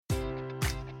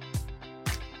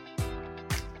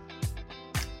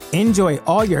Enjoy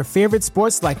all your favorite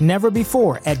sports like never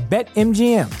before at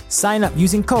BetMGM. Sign up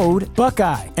using code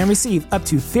Buckeye and receive up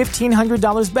to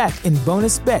 $1,500 back in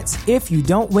bonus bets if you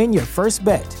don't win your first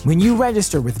bet. When you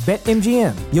register with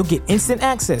BetMGM, you'll get instant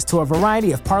access to a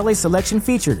variety of parlay selection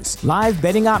features, live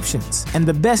betting options, and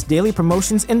the best daily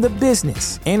promotions in the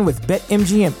business. And with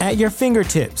BetMGM at your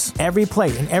fingertips, every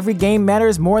play and every game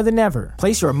matters more than ever.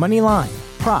 Place your money line,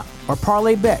 prop, or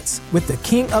parlay bets with the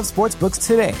king of sportsbooks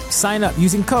today. Sign up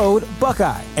using code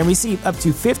Buckeye and receive up to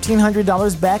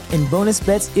 $1,500 back in bonus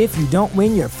bets if you don't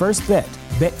win your first bet.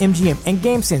 BetMGM and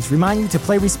GameSense remind you to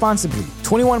play responsibly.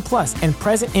 21 plus and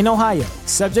present in Ohio,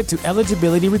 subject to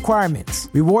eligibility requirements.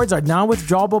 Rewards are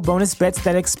non-withdrawable bonus bets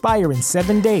that expire in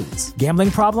 7 days. Gambling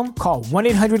problem? Call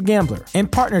 1-800-GAMBLER. In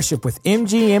partnership with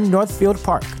MGM Northfield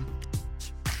Park.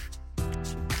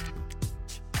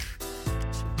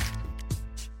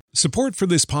 Support for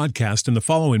this podcast and the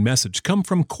following message come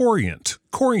from Corient.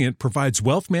 Corient provides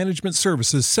wealth management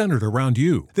services centered around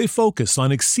you. They focus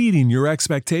on exceeding your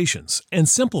expectations and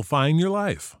simplifying your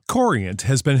life. Corient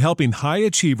has been helping high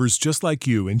achievers just like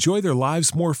you enjoy their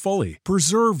lives more fully,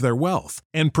 preserve their wealth,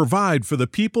 and provide for the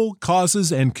people,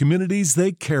 causes, and communities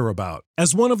they care about.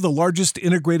 As one of the largest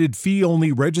integrated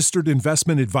fee-only registered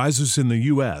investment advisors in the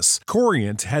U.S.,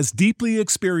 Corient has deeply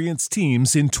experienced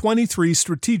teams in 23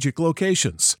 strategic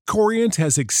locations. Corient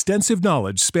has extensive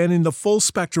knowledge spanning the full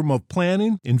spectrum of planning,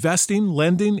 investing,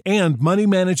 lending, and money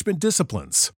management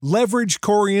disciplines. Leverage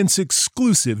Corient's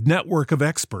exclusive network of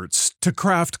experts to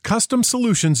craft custom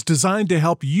solutions designed to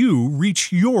help you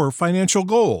reach your financial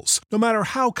goals, no matter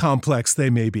how complex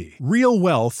they may be. Real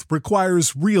wealth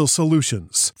requires real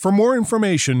solutions. For more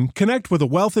information, connect with a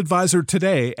wealth advisor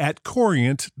today at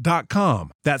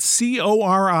Corient.com. That's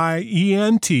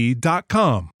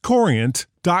Corient.com.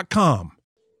 Corient.com.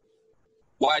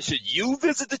 Why should you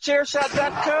visit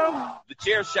thechairshot.com?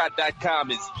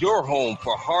 Thechairshot.com is your home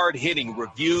for hard-hitting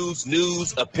reviews,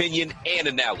 news, opinion, and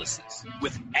analysis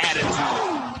with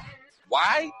attitude.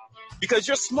 Why? Because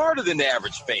you're smarter than the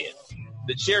average fan.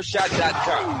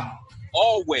 Thechairshot.com.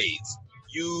 Always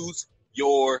use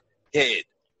your head.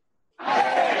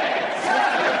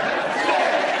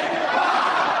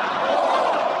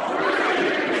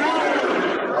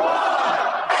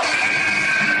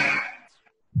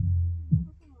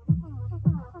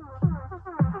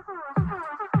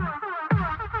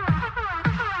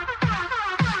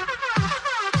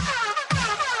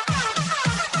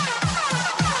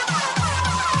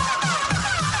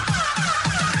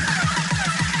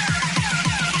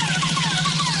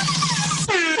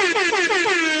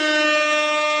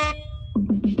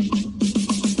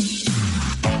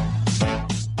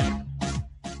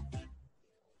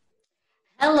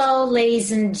 Hello,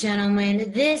 ladies and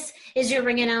gentlemen. This is your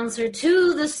ring announcer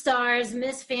to the stars,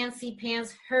 Miss Fancy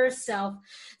Pants herself,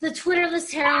 the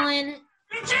Twitterless heroine.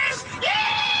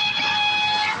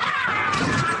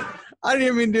 I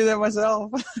didn't even do that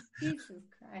myself. Jesus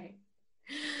Christ.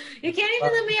 You can't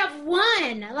even let me have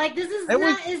one. Like, this is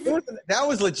that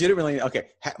was legitimately, okay,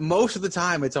 most of the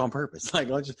time it's on purpose. Like,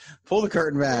 let's just pull the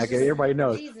curtain back and everybody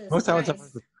knows. Most of the time it's on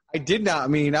purpose. I did not. I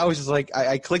mean, I was just like,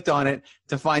 I clicked on it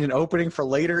to find an opening for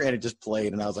later, and it just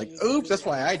played. And I was like, oops, that's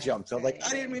why I jumped. So I was like, I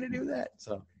didn't mean to do that.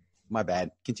 So my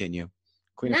bad. Continue.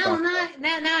 Queen now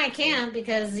I can't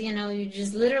because, you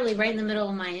just literally right in the middle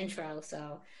of my intro.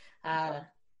 So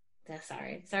that's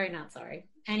sorry. Sorry, not sorry.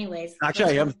 Anyways.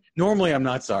 Actually, normally I'm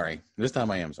not sorry. This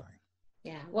time I am sorry.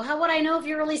 Yeah. Well, how would I know if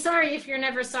you're really sorry if you're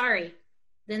never sorry?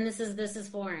 Then this is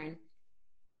foreign.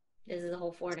 This is the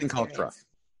whole foreign experience. Called trust.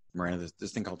 Miranda,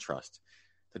 this thing called trust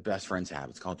that best friends have.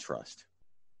 It's called trust.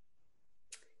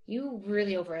 You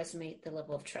really overestimate the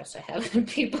level of trust I have in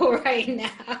people right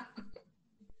now.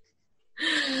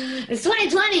 It's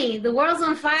 2020. The world's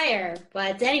on fire.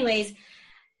 But anyways,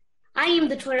 I am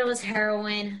the Twitterless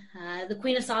heroine, the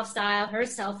queen of soft style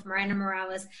herself, Miranda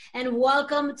Morales, and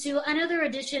welcome to another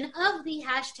edition of the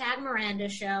 #Miranda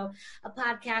Show, a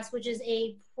podcast which is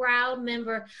a proud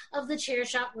member of the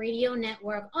Chairshot Radio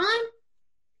Network on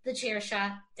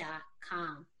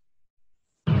thechairshot.com.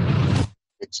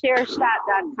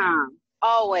 Thechairshot.com.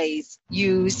 Always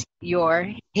use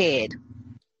your head.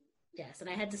 Yes, and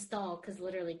I had to stall because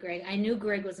literally I knew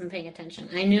Greg wasn't paying attention.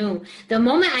 I knew the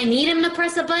moment I need him to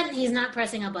press a button, he's not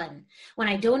pressing a button. When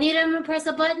I don't need him to press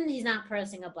a button, he's not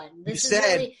pressing a button. This you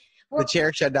said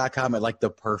thechairshot.com at like the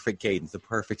perfect cadence, the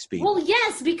perfect speed. Well,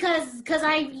 yes, because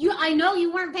I know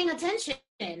you weren't paying attention,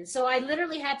 so I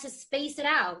literally had to space it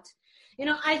out.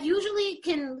 I usually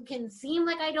can seem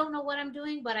like I don't know what I'm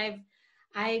doing, but I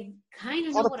kind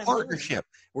of know what I'm doing. Partnership.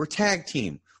 We're tag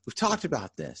team. We've talked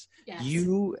about this. Yes.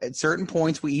 You, at certain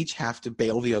points, we each have to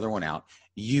bail the other one out.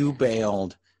 You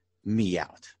bailed me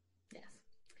out.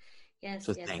 Yes,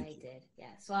 so yes, thank I you. did.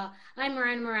 Yes. Well, I'm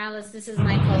Miranda Morales. This is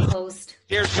my co-host.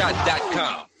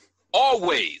 Chairshot.com.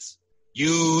 Always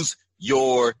use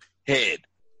your head.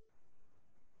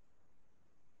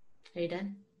 Are you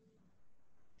done?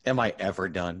 Am I ever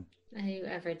done? Are you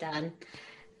ever done?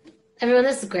 Everyone,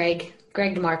 this is Greg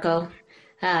DeMarco.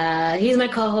 He's my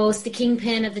co-host, the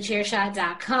kingpin of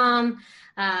thechairshot.com,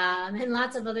 and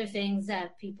lots of other things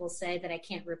that people say that I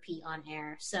can't repeat on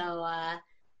air. So,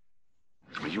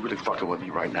 Are you really fucking with me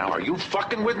right now? Are you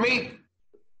fucking with me?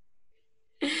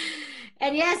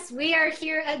 and yes, we are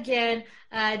here again,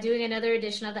 doing another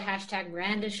edition of the hashtag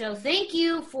Miranda Show. Thank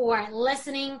you for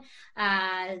listening.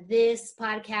 This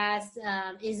podcast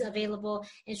is available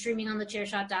and streaming on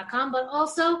thechairshot.com, but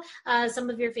also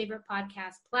some of your favorite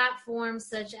podcast platforms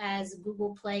such as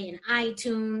Google Play and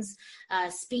iTunes,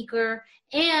 Speaker,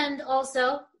 and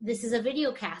also this is a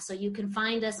video cast, so you can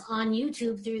find us on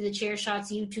YouTube through the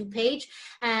Chairshot's YouTube page.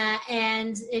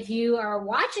 And if you are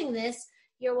watching this,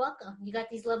 you're welcome. You got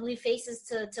these lovely faces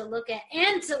to look at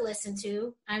and to listen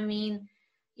to. I mean,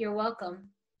 you're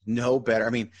welcome. No better. I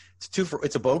mean,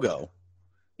 it's a BOGO.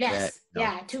 Yes.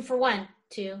 Yeah. 2 for 1.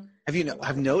 2.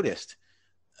 I've noticed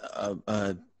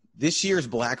this year's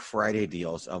Black Friday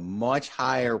deals a much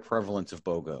higher prevalence of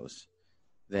BOGOs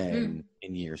than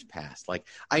in years past. Like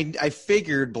I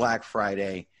figured Black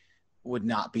Friday would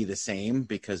not be the same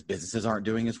because businesses aren't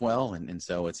doing as well. And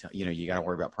so it's, you got to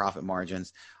worry about profit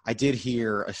margins. I did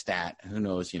hear a stat, who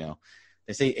knows,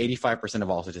 they say 85% of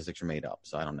all statistics are made up.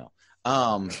 So I don't know.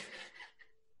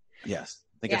 Yes,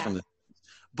 I think it's from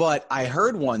but I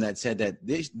heard one that said that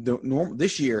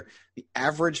this year, the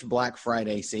average Black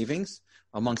Friday savings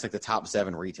amongst like the top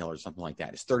 7 retailers, something like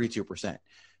that, is 32%.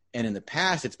 And in the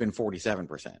past, it's been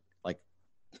 47%. Like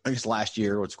I guess last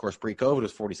year, which of course pre-COVID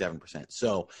was 47%.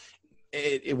 So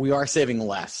we are saving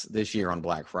less this year on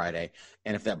Black Friday.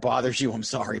 And if that bothers you, I'm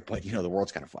sorry, but the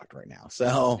world's kind of fucked right now.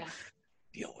 So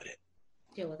deal with it.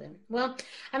 Deal with it. Well,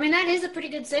 I mean, that is a pretty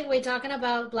good segue talking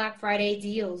about Black Friday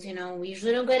deals. We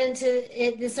usually don't get into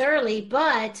it this early,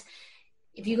 but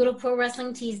if you go to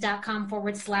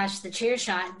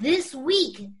prowrestlingtees.com/thechairshot this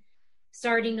week,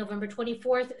 starting November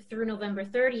 24th through November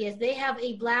 30th, they have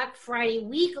a Black Friday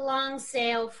week-long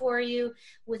sale for you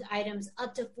with items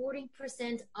up to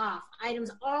 40% off.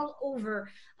 Items all over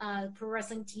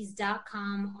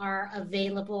ProWrestlingTees.com are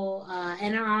available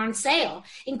and are on sale,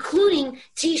 including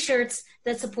T-shirts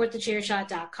that support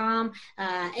thechairshot.com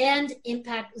and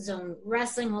Impact Zone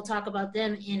Wrestling. We'll talk about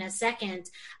them in a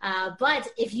second. But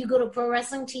if you go to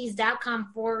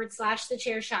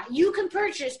ProWrestlingTees.com/thechairshot, you can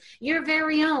purchase your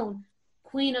very own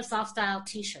Queen of Soft Style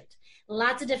t-shirt.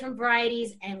 Lots of different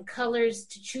varieties and colors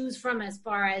to choose from as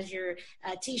far as your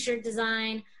t-shirt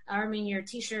design, your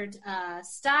t-shirt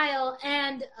style,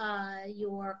 and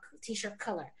your t-shirt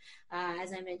color.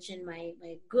 As I mentioned, my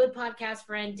good podcast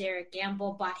friend Derek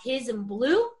Gamble bought his in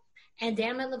blue, and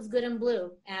damn, it looks good in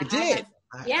blue. It did.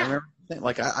 I remember,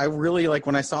 I really like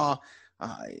when I saw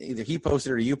either he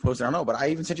posted or you posted, I don't know, but I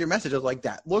even sent you a message. I was like,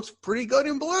 that looks pretty good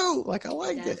in blue. Like, I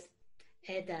liked it.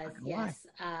 It does, yes.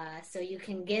 So you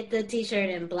can get the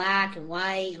t-shirt in black and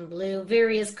white and blue,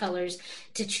 various colors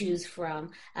to choose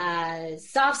from.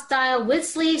 Soft style with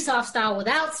sleeves, soft style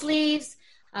without sleeves,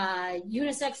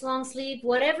 unisex long sleeve,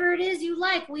 whatever it is you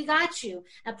like, we got you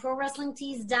at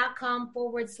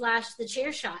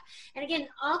ProWrestlingTees.com/thechairshot. And again,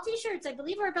 all t-shirts, I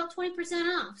believe, are about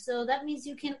 20% off. So that means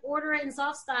you can order it in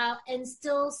soft style and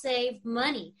still save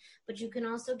money. But you can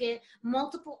also get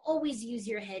multiple Always Use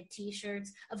Your Head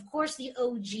t-shirts. Of course, the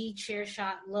OG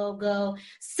Chairshot logo,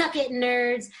 Suck It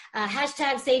Nerds,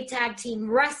 hashtag Save Tag Team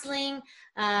Wrestling,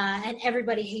 and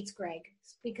Everybody Hates Greg.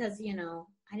 Because, you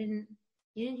didn't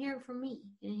hear it from me.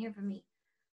 You didn't hear it from me.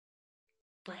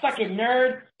 But Suck it,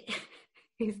 nerd.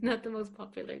 He's not the most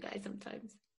popular guy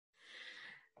sometimes.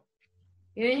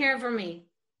 You didn't hear it from me,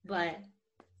 but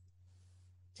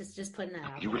just putting that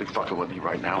out. You really fucking with me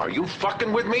right now? Are you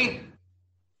fucking with me?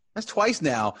 That's twice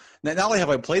now. Not only have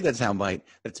I played that soundbite,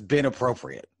 it's been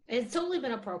appropriate. It's totally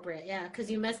been appropriate, yeah, because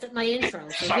you messed up my intro.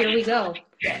 So here we go.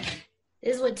 This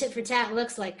is what tit for tat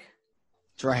looks like.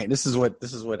 That's right. This is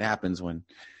what happens when.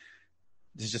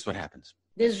 This is just what happens.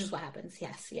 This is just what happens.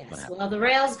 Yes. Well, the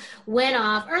rails went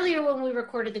off earlier when we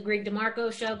recorded the Greg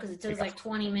DeMarco show because it took like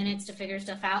 20 minutes to figure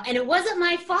stuff out. And it wasn't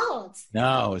my fault.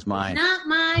 No, it was mine. Not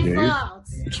my fault.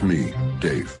 It's me,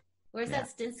 Dave. Where's that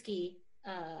Stinsky?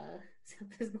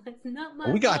 It's not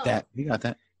my We got fault. that. We got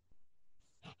that.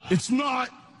 It's not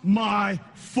my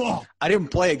fault. I didn't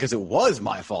play it because it was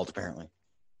my fault, apparently.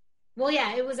 Well,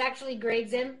 yeah, it was actually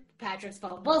Greg's and Patrick's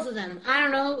fault. Both of them. I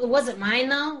don't know. It wasn't mine,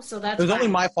 though, so that's It was fine.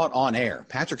 only my fault on air.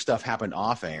 Patrick's stuff happened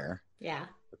off air. Yeah.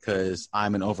 Because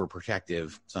I'm an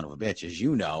overprotective son of a bitch, as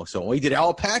you know. So we did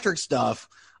all Patrick's stuff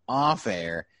off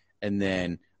air, and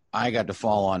then I got to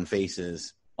fall on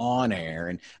faces on air.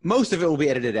 And most of it will be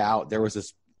edited out. There was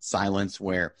this silence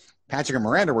where Patrick and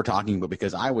Miranda were talking, but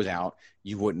because I was out,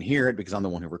 you wouldn't hear it because I'm the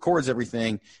one who records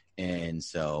everything. And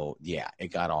so, yeah, it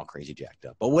got all crazy jacked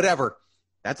up. But whatever.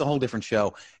 That's a whole different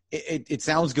show. It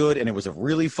sounds good, and it was a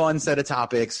really fun set of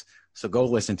topics. So go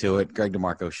listen to it. Greg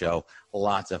DeMarco Show.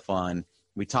 Lots of fun.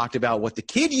 We talked about what the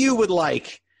kid you would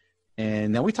like.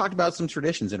 And then we talked about some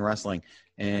traditions in wrestling.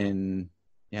 And,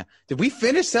 yeah. Did we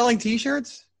finish selling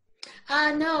T-shirts?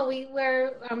 No,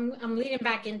 I'm leading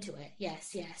back into it.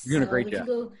 Yes. You're doing a great job.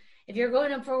 If you're going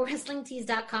to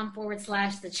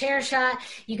ProWrestlingTees.com/thechairshot,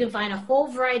 you can find a whole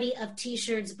variety of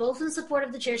T-shirts, both in support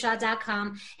of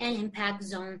thechairshot.com and Impact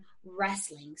Zone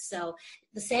Wrestling. So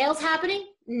the sale's happening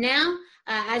now.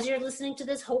 As you're listening to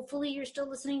this, hopefully you're still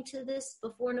listening to this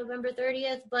before November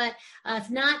 30th. But if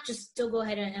not, just still go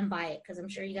ahead and buy it because I'm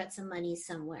sure you got some money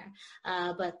somewhere.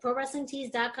 But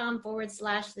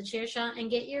ProWrestlingTees.com/thechairshot and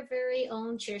get your very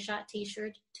own Chairshot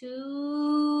T-shirt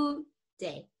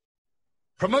today.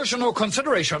 Promotional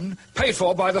consideration paid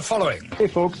for by the following. Hey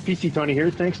folks, PC Tony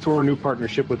here. Thanks to our new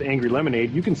partnership with Angry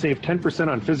Lemonade, you can save 10%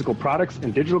 on physical products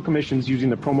and digital commissions using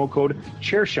the promo code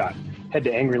ChairShot. Head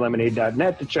to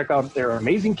angrylemonade.net to check out their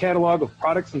amazing catalog of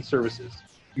products and services.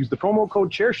 Use the promo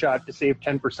code ChairShot to save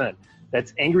 10%.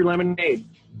 That's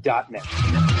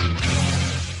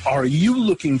angrylemonade.net. Are you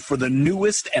looking for the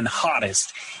newest and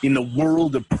hottest in the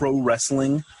world of pro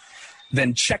wrestling?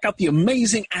 Then check out the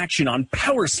amazing action on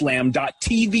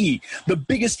Powerslam.tv, the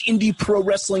biggest indie pro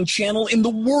wrestling channel in the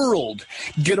world.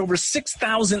 Get over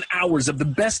 6,000 hours of the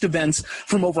best events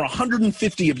from over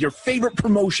 150 of your favorite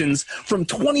promotions from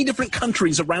 20 different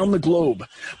countries around the globe.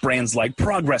 Brands like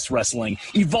Progress Wrestling,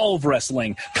 Evolve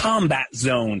Wrestling, Combat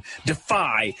Zone,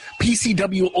 Defy,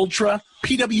 PCW Ultra,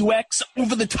 PWX,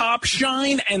 Over the Top,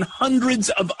 Shine, and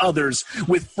hundreds of others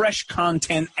with fresh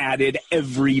content added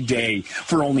every day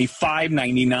for only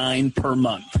 $5.99 per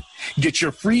month. Get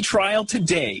your free trial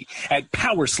today at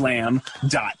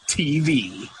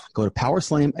Powerslam.tv. Go to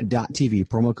Powerslam.tv,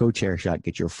 promo code ChairShot.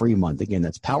 Get your free month. Again,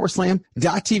 that's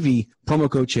Powerslam.tv, promo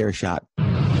code ChairShot.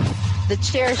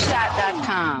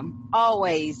 TheChairShot.com.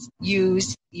 Always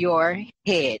use your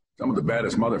head. Some of the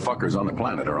baddest motherfuckers on the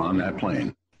planet are on that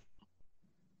plane.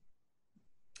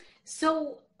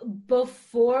 So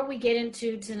before we get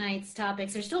into tonight's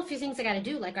topics, there's still a few things I got to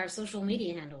do, like our social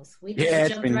media handles. We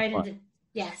just jumped right into.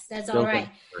 Yes, that's all right.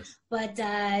 But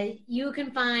you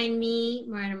can find me,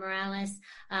 Miranda Morales,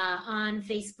 on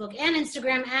Facebook and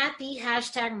Instagram at the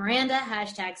hashtag Miranda,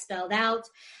 hashtag spelled out.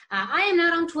 I am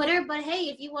not on Twitter, but hey,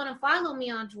 if you want to follow me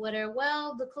on Twitter,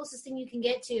 well, the closest thing you can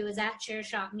get to is at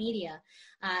Chairshot Media.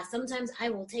 Sometimes I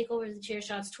will take over the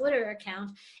Chairshot's Twitter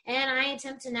account, and I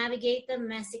attempt to navigate the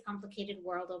messy, complicated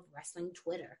world of wrestling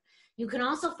Twitter. You can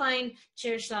also find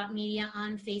Chairshot Media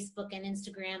on Facebook and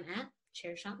Instagram at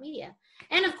Chairshot Media.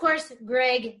 And of course,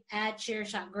 Greg at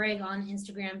Chairshot Greg on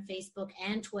Instagram, Facebook,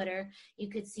 and Twitter. You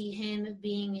could see him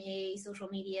being a social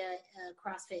media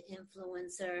CrossFit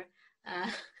influencer.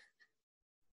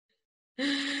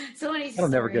 So many It'll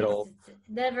never get old.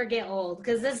 Never get old,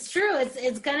 because that's true.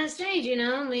 It's kind of strange, you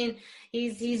know. I mean,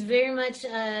 he's very much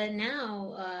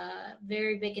now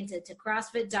very big into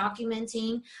CrossFit,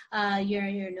 documenting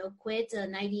your no quit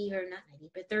 90 or not 90,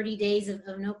 but 30 days of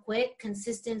no quit,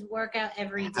 consistent workout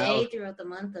every day throughout the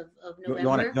month of November. You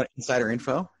want insider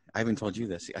info? I haven't told you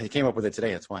this. I came up with it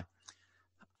today. That's why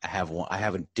I have one. I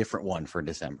have a different one for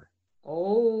December.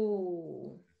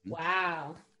 Oh,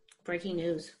 wow. Breaking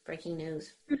news.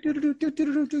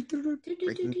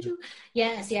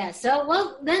 Yes. So,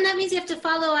 well, then that means you have to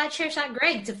follow at Chairshot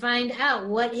Greg to find out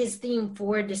what his theme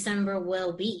for December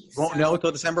will be. Won't know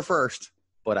until December 1st,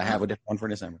 but I have a different one for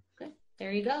December. Okay.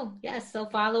 There you go. Yes. So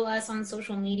follow us on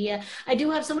social media. I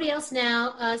do have somebody else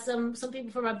now. Some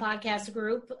people from my podcast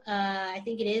group. I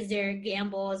think it is Derek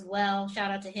Gamble as well.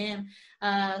 Shout out to him.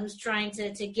 Who's trying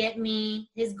to get me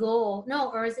his goal.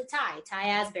 No, or is it Ty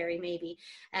Asbury maybe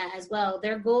as well.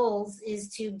 Their goals is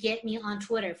to get me on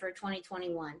Twitter for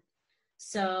 2021.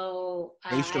 So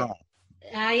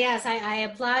yes, I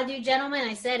applaud you, gentlemen.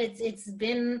 I said it's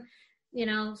been,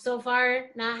 so far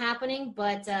not happening,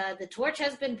 but the torch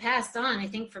has been passed on, I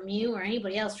think, from you or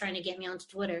anybody else trying to get me onto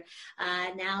Twitter,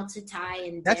 now to Ty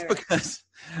and Derek.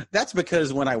 That's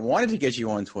because when I wanted to get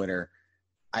you on Twitter,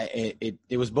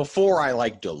 it was before I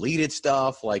deleted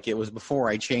stuff. It was before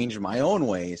I changed my own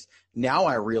ways. Now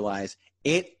I realize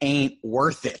it ain't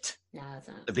worth it it's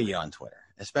not. to be on Twitter,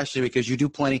 especially because you do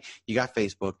plenty. You got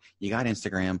Facebook, you got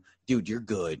Instagram. Dude, you're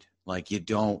good. Like, you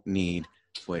don't need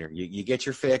Twitter. You get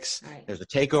your fix. Right. There's a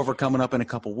takeover coming up in a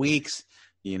couple weeks.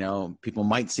 You know, people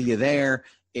might see you there.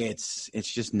 It's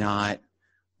just not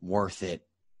worth it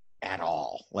at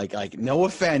all. Like no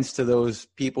offense to those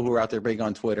people who are out there big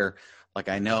on Twitter. Like,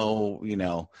 I know, you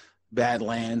know,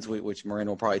 Badlands, which Marin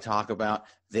will probably talk about,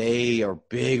 they are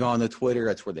big on the Twitter.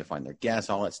 That's where they find their guests,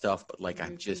 all that stuff. But like,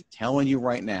 I'm just telling you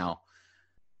right now,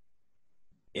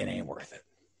 it ain't worth it.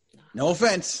 No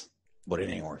offense, but it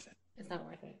ain't worth it. It's not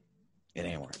worth it. It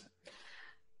ain't worth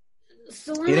it.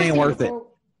 So it ain't worth it.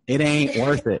 It ain't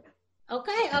worth it.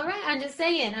 Okay, all right. I'm just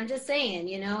saying,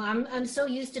 you know, I'm so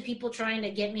used to people trying to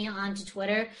get me onto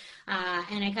Twitter.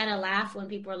 And I kind of laugh when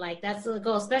people are like, that's the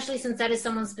goal, especially since that is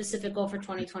someone's specific goal for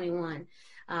 2021,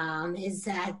 is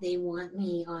that they want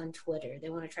me on Twitter. They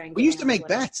want to try and we used to make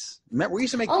bets. Remember, we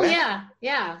used to make bets. Oh,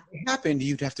 yeah. It happened,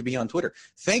 you'd have to be on Twitter.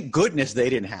 Thank goodness they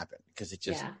didn't happen, because it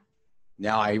just,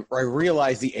 now I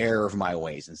realize the error of my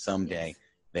ways, and someday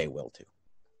they will too.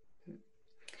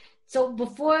 So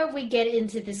before we get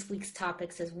into this week's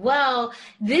topics as well,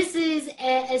 this is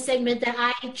a segment that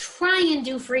I try and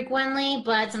do frequently,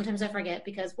 but sometimes I forget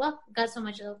because, well, I've got so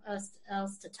much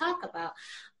else to talk about.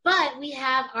 But we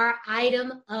have our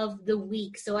item of the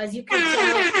week. So as you can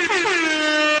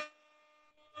tell,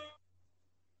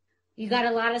 you got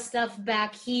a lot of stuff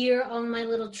back here on my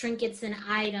little trinkets and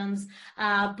items.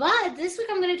 But this week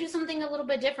I'm going to do something a little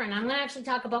bit different. I'm going to actually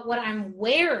talk about what I'm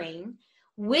wearing,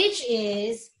 which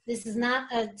is, this is not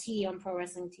a tee on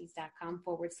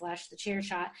ProWrestlingTees.com/The Chair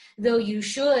Shot, though you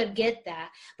should get that.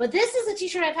 But this is a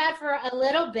t-shirt I've had for a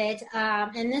little bit,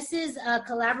 and this is a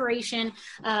collaboration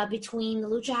between the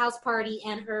Lucha House Party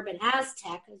and Urban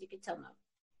Aztec, as you can tell.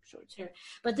 Here.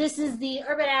 But this is the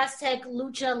Urban Aztec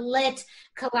Lucha Lit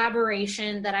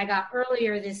collaboration that I got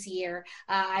earlier this year.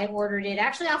 I ordered it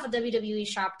actually off of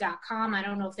WWEshop.com. I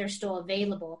don't know if they're still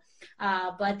available.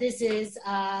 But this is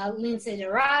Lince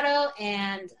Dorado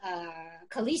and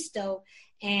Kalisto,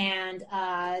 and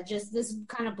just this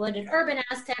kind of blended Urban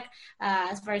Aztec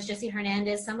as far as Jesse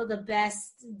Hernandez, some of the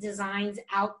best designs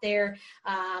out there,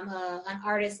 an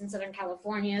artist in Southern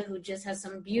California who just has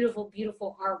some beautiful,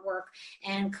 beautiful artwork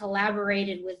and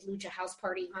collaborated with Lucha House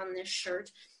Party on this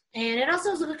shirt. And it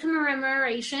also is a good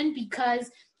commemoration because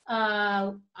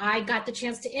I got the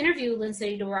chance to interview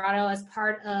Lince Dorado as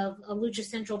part of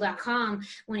LuchaCentral.com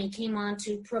when he came on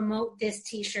to promote this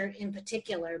t-shirt in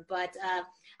particular. But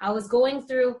I was going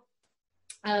through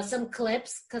some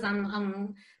clips because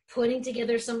I'm putting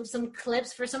together some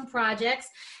clips for some projects.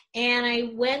 And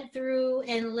I went through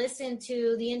and listened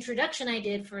to the introduction I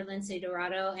did for Lince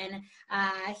Dorado. And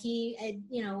he,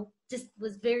 just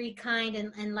was very kind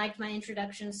and liked my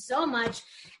introduction so much.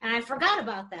 And I forgot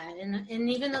about that. And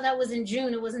even though that was in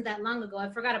June, it wasn't that long ago, I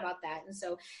forgot about that. And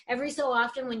so every so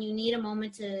often when you need a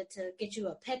moment to get you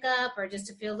a pickup or just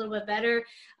to feel a little bit better,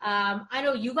 I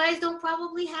know you guys don't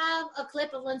probably have a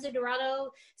clip of Lince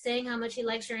Dorado saying how much he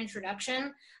likes your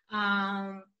introduction.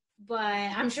 But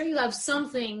I'm sure you have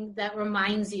something that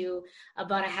reminds you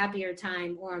about a happier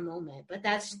time or a moment. But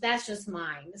that's just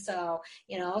mine. So,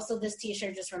 also this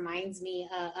t-shirt just reminds me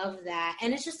of that.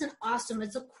 And it's just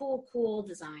it's a cool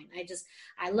design.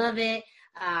 I love it.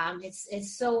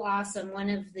 It's so awesome. One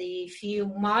of the few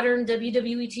modern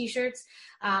WWE t-shirts.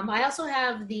 I also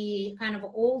have the kind of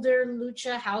older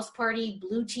Lucha House Party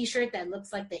blue t-shirt that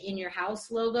looks like the In Your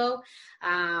House logo.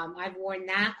 I've worn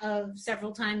that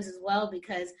several times as well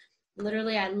because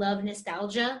literally I love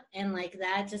nostalgia, and like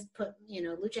that just put,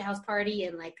 Lucha House Party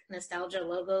and like nostalgia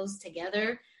logos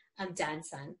together. I'm done,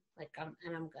 son.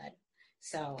 I'm good.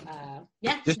 So,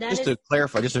 Just to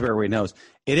clarify, just so everybody knows,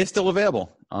 it is still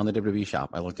available on the WWE shop.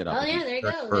 I looked it up. Oh, yeah, there you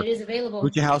go. It is available.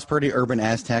 Lucha House Party Urban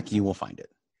Aztec, you will find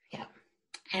it. Yeah.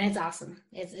 And it's awesome.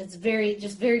 It's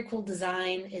very cool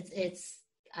design.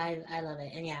 I love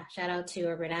it. And yeah, shout out to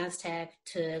Urban Aztec,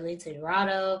 to Lince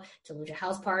Dorado, to Lucha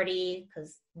House Party,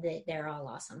 because they're all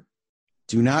awesome.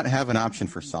 Do not have an option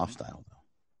for soft style,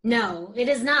 though. No, it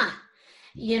is not.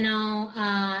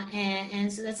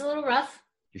 And so that's a little rough.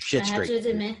 Your shit's straight. I have to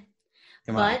admit.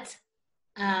 Come on. But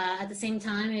at the same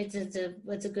time, it's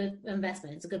a good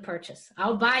investment. It's a good purchase.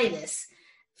 I'll buy this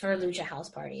for Lucha House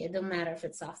Party. It don't matter if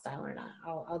it's soft style or not.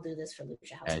 I'll do this for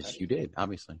Lucha House Party. As you did,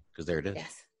 obviously, because there it is.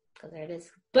 Yes. Because there it is.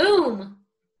 Boom!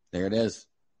 There it is.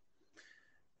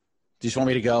 Do you just want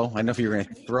me to go? I don't know if you were going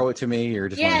to throw it to me or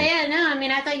just. No. I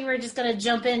mean, I thought you were just going to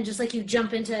jump in, just like you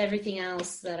jump into everything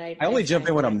else that I only jump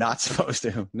in when I'm not supposed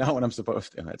to, not when I'm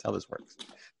supposed to. That's how this works.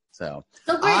 So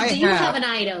Greg, do you have an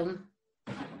item?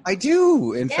 I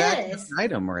do. In fact, it's an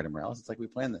item, Miranda Morales. It's like we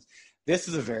planned this. This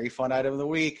is a very fun item of the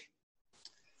week.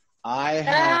 I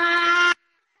have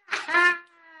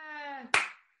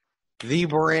the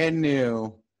brand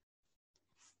new.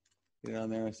 Get on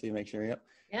there and see, make sure. Yep.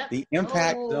 The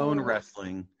Impact Zone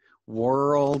Wrestling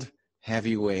World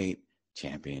Heavyweight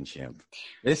Championship.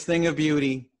 This thing of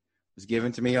beauty was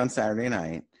given to me on Saturday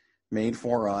night, made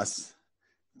for us.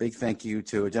 Big thank you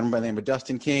to a gentleman by the name of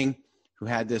Dustin King, who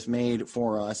had this made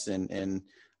for us, and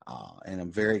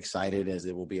I'm very excited as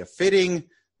it will be a fitting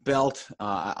belt.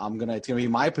 It's gonna be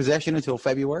my possession until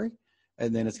February,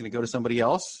 and then it's gonna go to somebody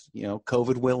else.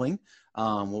 COVID willing,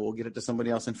 we'll get it to somebody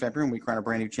else in February, and we crown a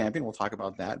brand new champion. We'll talk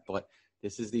about that, but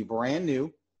this is the brand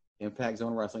new Impact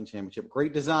Zone Wrestling Championship.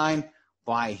 Great design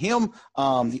by him.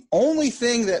 The only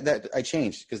thing that I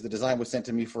changed, because the design was sent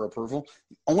to me for approval,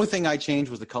 the only thing I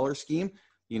changed was the color scheme.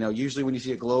 Usually when you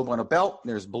see a globe on a belt,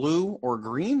 there's blue or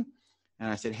green. And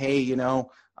I said, hey,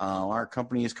 our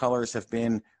company's colors have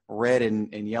been red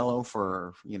and yellow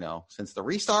for, since the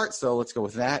restart. So let's go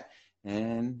with that.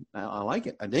 And I like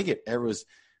it. I dig it. It was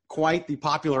quite the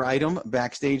popular item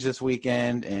backstage this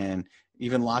weekend, and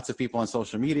even lots of people on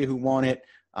social media who want it.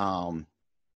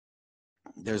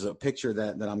 There's a picture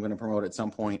that I'm going to promote at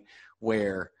some point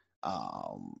where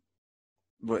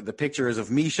the picture is of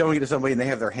me showing it to somebody and they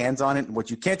have their hands on it. And what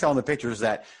you can't tell in the picture is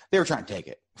that they were trying to take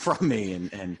it from me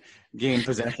and gain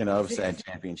possession of said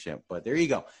championship. But there you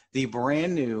go. The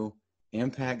brand new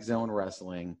Impact Zone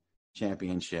Wrestling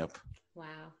Championship. Wow.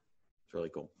 It's really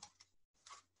cool.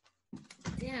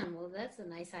 Damn, well, that's a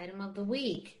nice item of the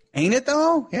week. Ain't it,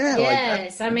 though? Yeah.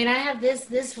 Yes. I have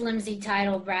this flimsy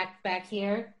title back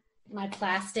here. My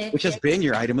plastic, which has been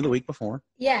your item of the week before.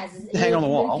 Yes, hang on the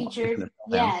wall. Featured.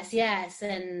 Yes,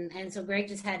 and so Greg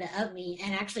just had to up me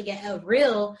and actually get a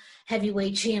real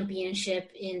heavyweight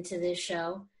championship into this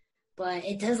show, but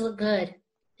it does look good.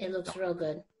 It looks real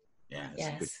good. Yeah.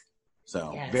 Yes. Good.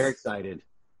 So very excited.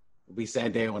 It'll be a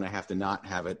sad day when I have to not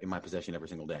have it in my possession every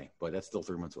single day, but that's still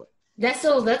 3 months away. That's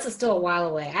still a while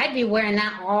away. I'd be wearing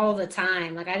that all the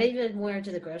time. Like I'd even wear it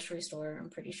to the grocery store. I'm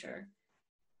pretty sure.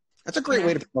 That's a great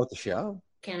way to promote the show.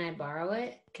 Can I borrow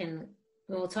it?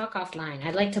 We'll talk offline.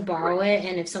 I'd like to borrow it,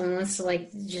 and if someone wants to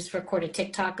just record a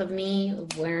TikTok of me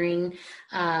wearing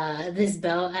this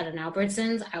belt at an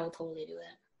Albertsons, I will totally do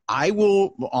it. I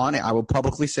will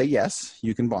publicly say yes,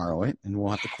 you can borrow it, and we'll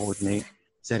have to coordinate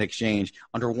said exchange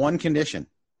under one condition.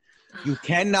 You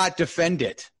cannot defend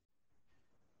it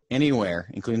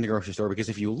anywhere, including the grocery store, because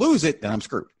if you lose it, then I'm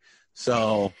screwed.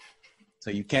 So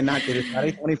you cannot get it. Not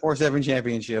a 24/7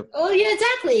 championship. Oh, yeah,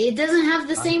 exactly. It doesn't have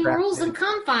the same rules and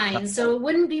confines, so it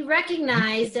wouldn't be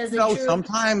recognized as a true...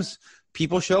 Sometimes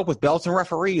people show up with belts and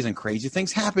referees, and crazy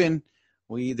things happen.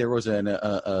 There was an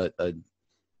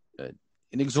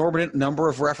exorbitant number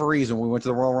of referees when we went to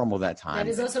the Royal Rumble that time.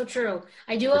 That is also true.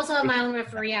 I do also have my own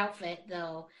referee outfit,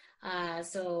 though.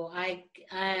 So I,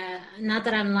 not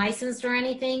that I'm licensed or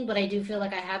anything, but I do feel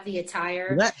like I have the attire.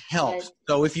 Well, that helps.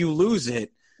 So if you lose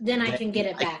it, then I can get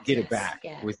it back. It back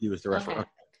with you as the referee. Okay.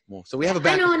 Well, so we have a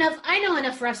back. I know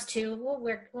enough for us too.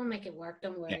 We'll make it work.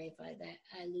 Don't worry if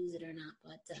I lose it or not.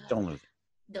 But don't lose it.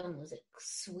 Don't lose it.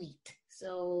 Sweet.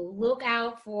 So look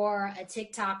out for a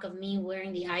TikTok of me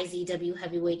wearing the IZW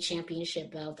Heavyweight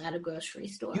Championship belt at a grocery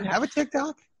store. You have a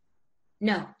TikTok?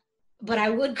 No, but I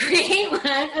would create one.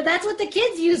 That's what the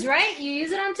kids use, right? You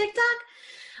use it on TikTok?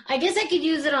 I guess I could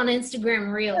use it on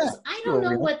Instagram Reels. Yeah, I don't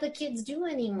know what the kids do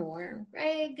anymore,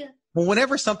 Greg. Well,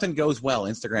 whenever something goes well,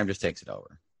 Instagram just takes it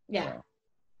over. Yeah. So.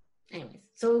 Anyways,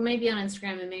 so maybe on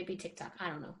Instagram and maybe TikTok. I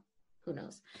don't know. Who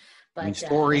knows? But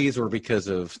stories were because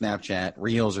of Snapchat.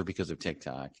 Reels are because of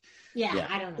TikTok. Yeah,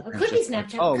 I don't know. It could be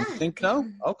Snapchat. Oh, you think so?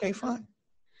 Okay, fine.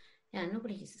 Yeah,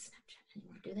 nobody uses Snapchat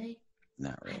anymore, do they?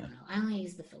 Not really. I don't know. I only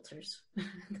use the filters.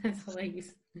 That's all I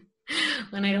use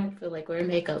when I don't feel like wearing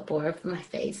makeup or for my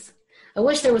face. I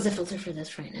wish there was a filter for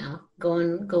this right now.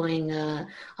 Going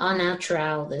all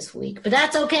natural this week, but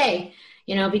that's okay.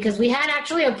 Because we had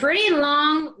actually a pretty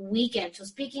long weekend. So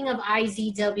speaking of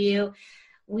IZW,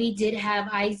 we did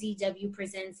have IZW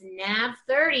Presents NAV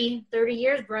 30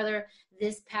 years, brother,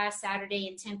 this past Saturday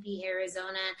in Tempe,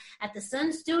 Arizona, at the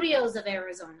Sun Studios of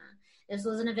Arizona. This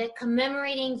was an event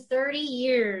commemorating 30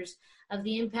 years of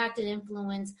the impact and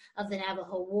influence of the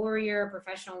Navajo warrior,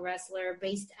 professional wrestler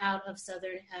based out of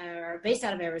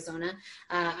Arizona,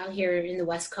 out here in the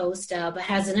West Coast, but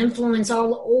has an influence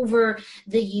all over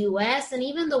the U.S. and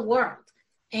even the world.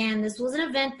 And this was an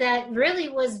event that really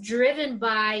was driven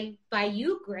by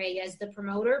you, Greg, as the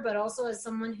promoter, but also as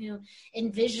someone who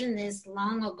envisioned this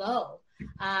long ago.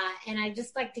 And I'd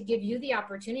just like to give you the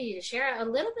opportunity to share a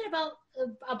little bit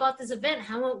about this event,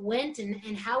 how it went,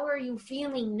 and how are you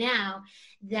feeling now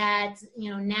that,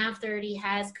 NAV 30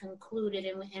 has concluded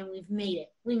and we've made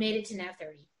it. We made it to NAV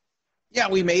 30. Yeah,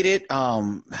 we made it.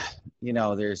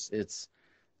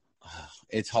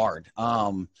 It's hard.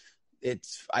 When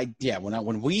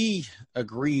we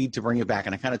agreed to bring it back,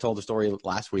 and I kind of told the story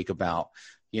last week about,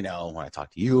 when I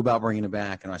talked to you about bringing it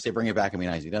back, and when I say bring it back, I mean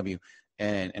IZW,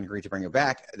 and agreed to bring it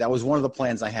back. That was one of the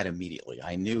plans I had immediately.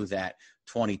 I knew that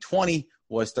 2020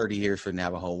 was 30 years for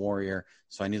Navajo Warrior,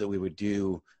 so I knew that we would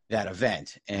do that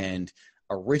event. And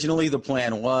originally the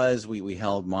plan was we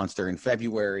held Monster in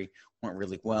February, went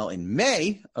really well. In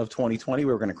May of 2020,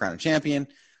 we were going to crown a champion.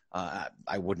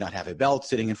 I would not have a belt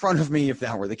sitting in front of me if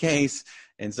that were the case.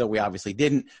 And so we obviously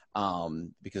didn't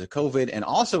because of COVID. And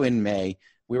also in May,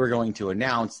 we were going to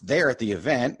announce there at the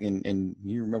event, and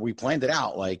you remember we planned it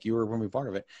out, like you were going to be part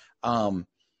of it,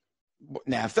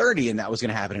 NAV 30, and that was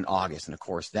going to happen in August. And, of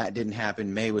course, that didn't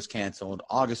happen. May was canceled.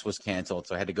 August was canceled.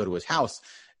 So I had to go to his house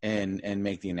and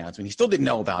make the announcement. He still didn't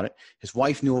know about it. His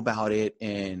wife knew about it,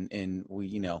 and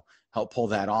we, helped pull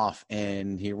that off.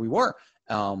 And here we were.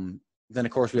 Then, of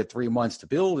course, we had 3 months to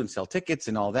build and sell tickets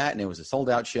and all that, and it was a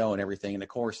sold-out show and everything. And, of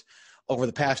course, over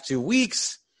the past 2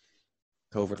 weeks,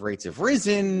 COVID rates have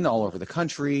risen all over the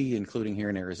country, including here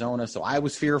in Arizona. So I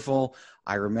was fearful.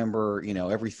 I remember,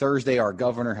 every Thursday our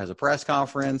governor has a press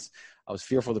conference. I was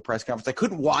fearful of the press conference. I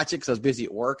couldn't watch it because I was busy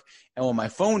at work. And when my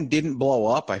phone didn't blow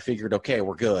up, I figured, okay,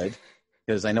 we're good,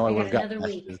 because I know I would have gotten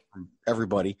messages from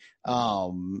everybody.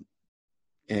 And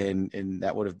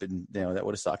that would have been, that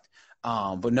would have sucked.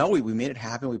 But no, we made it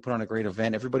happen. We put on a great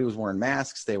event. Everybody was wearing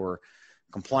masks. They were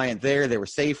compliant there. They were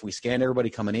safe. We scanned everybody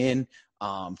coming in,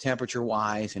 temperature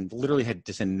wise, and literally had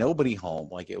to send nobody home.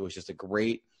 Like, it was just a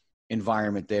great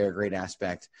environment there, great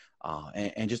aspect,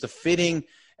 and just as fitting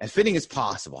as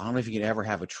possible. I don't know if you can ever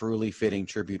have a truly fitting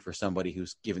tribute for somebody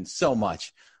who's given so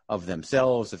much of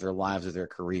themselves, of their lives, of their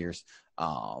careers,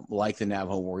 like the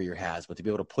Navajo Warrior has. But to be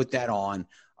able to put that on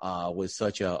was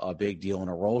such a big deal and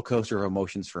a roller coaster of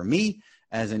emotions for me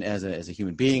as a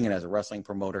human being and as a wrestling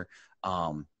promoter,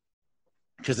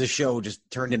 because the show just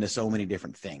turned into so many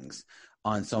different things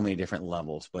on so many different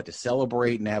levels. But to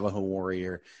celebrate Navajo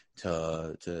Warrior,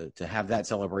 to have that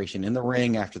celebration in the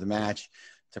ring after the match,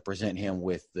 to present him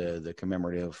with the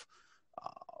commemorative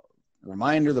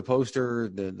reminder, the poster,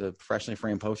 the professionally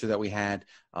framed poster that we had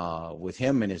with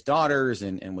him and his daughters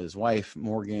and with his wife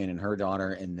Morgan and her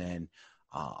daughter, and then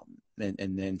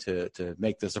to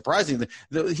make the surprising,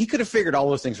 he could have figured all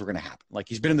those things were going to happen. Like,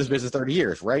 he's been in this business 30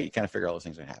 years, right? You kind of figure all those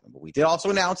things are going to happen. But we did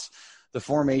also announce the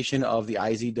formation of the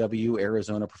IZW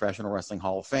Arizona Professional Wrestling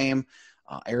Hall of Fame.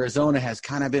 Arizona has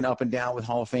kind of been up and down with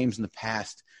Hall of Fames in the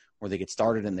past, where they get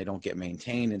started and they don't get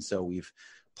maintained. And so we've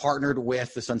partnered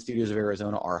with the Sun Studios of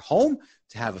Arizona, our home,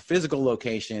 to have a physical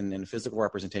location and physical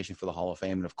representation for the Hall of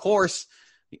Fame. And of course,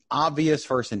 the obvious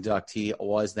first inductee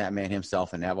was that man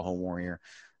himself, the Navajo Warrior.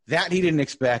 That he didn't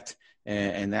expect,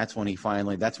 and that's when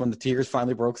that's when the tears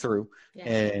finally broke through. Yeah.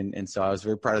 And so I was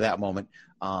very proud of that moment.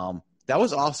 That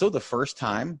was also the first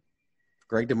time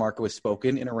Greg DeMarco has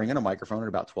spoken in a ring on a microphone in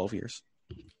about 12 years.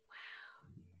 Wow.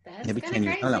 That's kind of crazy.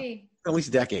 I don't know, at least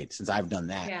a decade since I've done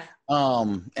that. Yeah.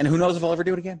 And who knows if I'll ever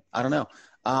do it again? I don't know.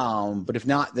 But if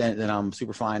not, then I'm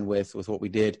super fine with what we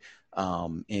did.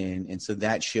 And so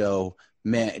that show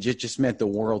meant the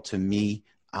world to me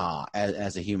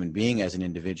as a human being, as an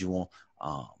individual.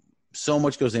 So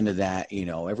much goes into that,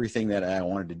 everything that I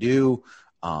wanted to do.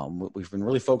 We've been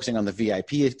really focusing on the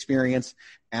VIP experience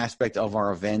aspect of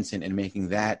our events and making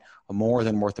that more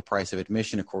than worth the price of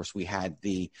admission. Of course, we had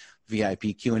the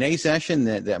VIP Q&A session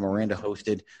that Miranda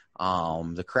hosted.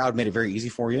 The crowd made it very easy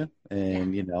for you.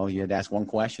 And, you had to ask one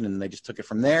question and they just took it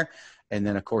from there. And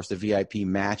then, of course, the VIP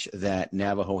match that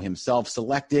Navajo himself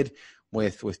selected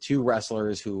with two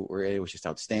wrestlers it was just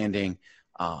outstanding.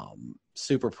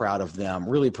 Super proud of them.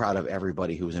 Really proud of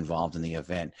everybody who was involved in the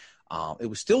event. It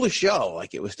was still a show.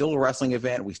 Like, it was still a wrestling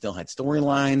event. We still had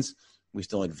storylines. We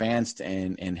still advanced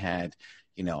and had,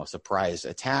 a surprise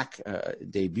attack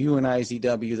debut in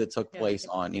IZW that took place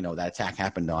on, that attack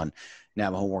happened on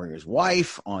Navajo Warrior's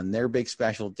wife on their big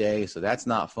special day. So that's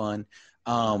not fun.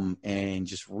 And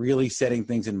just really setting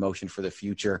things in motion for the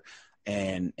future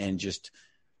and just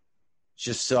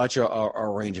such a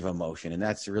range of emotion. And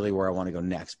that's really where I want to go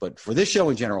next. But for this show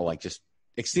in general, just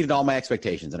exceeded all my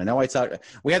expectations. And I know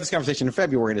we had this conversation in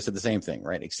February and I said the same thing,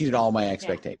 right? Exceeded all my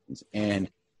expectations. Yeah.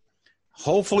 And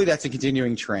hopefully that's a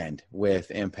continuing trend with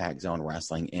Impact Zone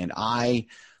Wrestling. And I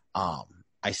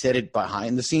said it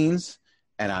behind the scenes,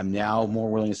 and I'm now more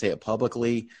willing to say it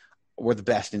publicly. We're the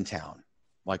best in town.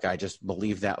 Like, I just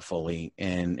believe that fully.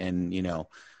 And you know,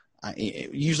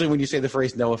 usually when you say the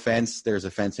phrase "no offense," there's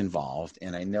offense involved.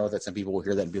 And I know that some people will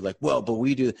hear that and be like, well, but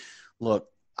we do. Look,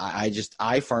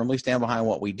 I firmly stand behind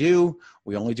what we do.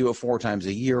 We only do it 4 times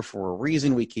a year for a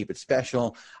reason. We keep it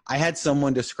special. I had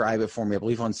someone describe it for me, I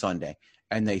believe on Sunday,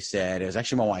 and they said, it was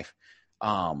actually my wife,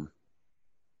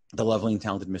 the lovely and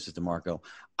talented Mrs. DeMarco.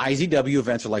 IZW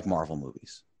events are like Marvel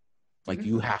movies. Like,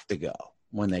 you have to go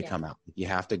when they come out. You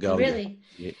have to go. It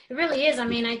really is. I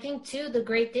mean, I think, too, the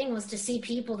great thing was to see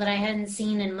people that I hadn't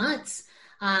seen in months.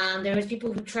 There was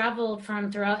people who traveled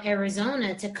from throughout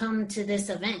Arizona to come to this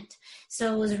event.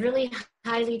 So it was really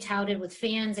highly touted with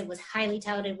fans. It was highly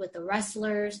touted with the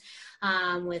wrestlers,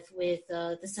 with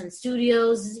the Sun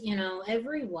Studios, you know,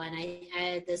 everyone.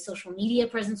 The social media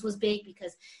presence was big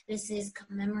because this is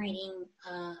commemorating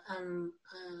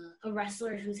a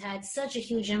wrestler who's had such a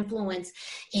huge influence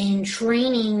in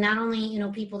training not only, you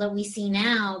know, people that we see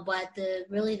now, but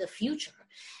the future.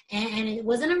 And it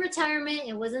wasn't a retirement.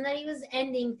 It wasn't that he was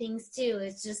ending things too.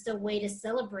 It's just a way to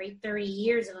celebrate 30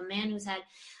 years of a man who's had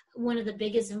one of the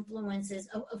biggest influences,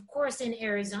 of course, in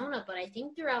Arizona, but I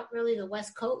think throughout really the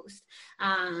West Coast,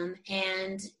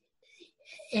 and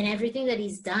everything that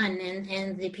he's done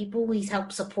and the people he's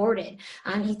helped supported.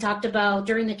 He talked about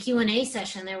during the Q&A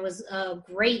session, there was a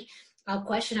great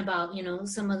question about, you know,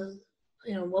 some of the,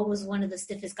 you know, what was one of the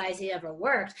stiffest guys he ever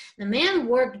worked. The man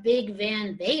worked Big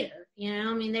Van Vader. You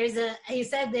know, I mean, he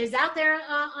said there's out there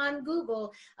on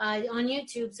Google, on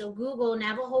YouTube. So Google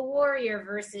Navajo Warrior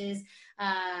versus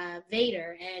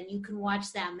Vader, and you can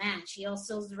watch that match. He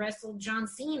also wrestled John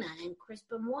Cena and Chris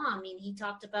Benoit. I mean, he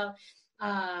talked about,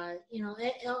 you know,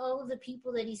 all of the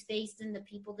people that he's faced and the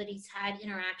people that he's had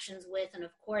interactions with. And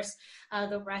of course,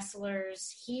 the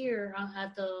wrestlers here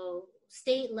at the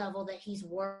state level that he's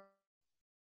worked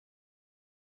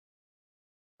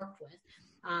with.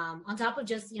 On top of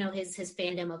just, you know, his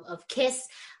fandom of Kiss,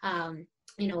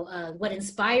 you know, what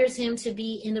inspires him to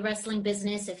be in the wrestling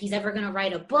business, if he's ever going to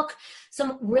write a book,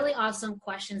 some really awesome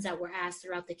questions that were asked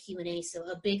throughout the Q&A. So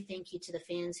a big thank you to the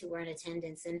fans who were in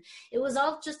attendance. And it was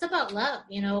all just about love.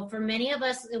 You know, for many of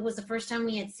us, it was the first time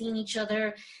we had seen each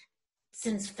other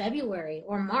since February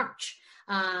or March.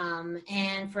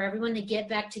 And for everyone to get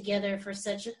back together for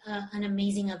such an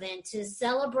amazing event, to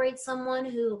celebrate someone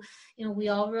who, you know, we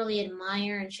all really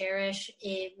admire and cherish.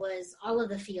 It was all of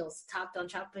the feels topped on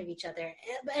top of each other.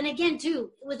 And again,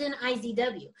 too, within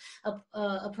IZW,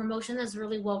 a promotion that's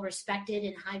really well respected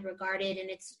and high regarded, and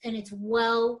it's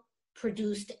well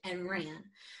produced and ran.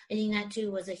 I think that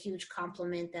too was a huge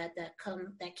compliment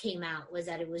that came out, was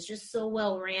that it was just so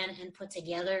well ran and put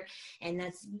together, and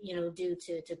that's, you know, due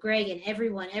to Greg and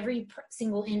everyone, every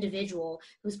single individual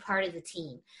who's part of the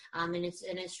team, and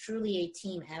it's truly a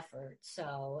team effort.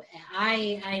 So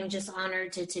I am just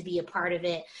honored to be a part of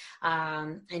it,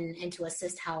 and to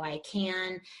assist how I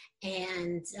can,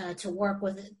 and to work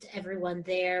with everyone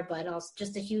there. But also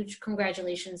just a huge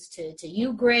congratulations to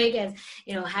you, Greg, as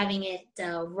you know, having it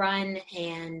run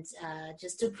and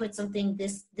just to put something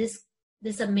this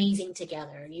amazing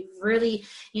together. You really,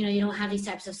 you know, you don't have these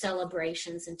types of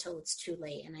celebrations until it's too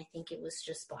late, and I think it was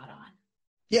just spot on.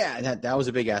 Yeah, that was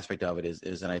a big aspect of it.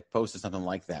 Is and I posted something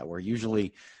like that, where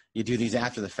usually you do these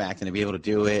after the fact, and to be able to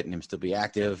do it and him still be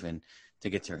active, and to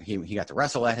get to he got to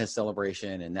wrestle at his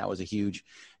celebration, and that was a huge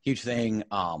thing.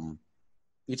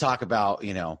 You talk about,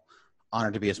 you know,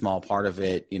 honored to be a small part of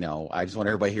it. You know, I just want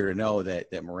everybody here to know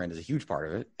that Miranda's a huge part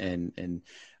of it, and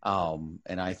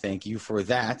I thank you for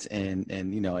that.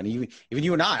 And you know, and even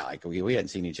you and I, like we hadn't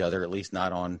seen each other, at least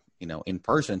not on, you know, in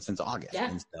person since August. Yeah.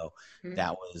 And so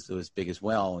it was big as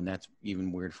well. And that's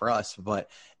even weird for us, but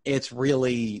it's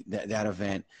really that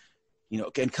event, you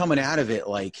know, and coming out of it,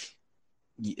 like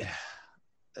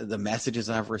the messages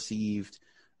I've received,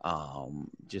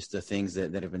 just the things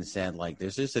that have been said, like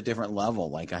there's just a different level.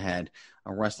 Like I had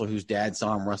a wrestler whose dad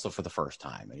saw him wrestle for the first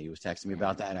time, and he was texting me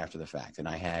about that after the fact. And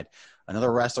I had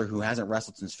another wrestler who hasn't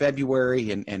wrestled since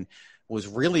February and was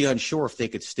really unsure if they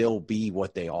could still be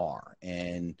what they are.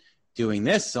 And doing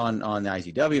this on the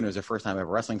IZW, and it was their first time ever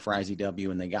wrestling for IZW,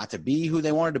 and they got to be who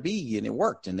they wanted to be, and it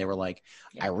worked. And they were like,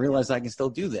 I realized I can still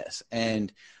do this.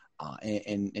 And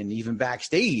even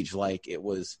backstage, like it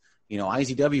was, you know,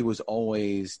 IZW was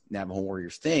always Navajo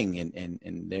Warriors thing,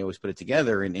 and they always put it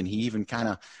together. And he even kind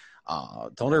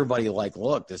of told everybody, like,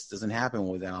 look, this doesn't happen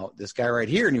without this guy right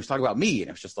here. And he was talking about me, and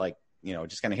it was just like, you know, it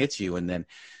just kind of hits you. And then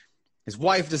his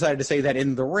wife decided to say that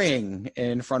in the ring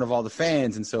in front of all the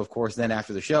fans. And so, of course, then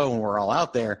after the show, when we're all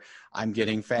out there, I'm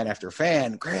getting fan after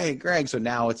fan, Greg. So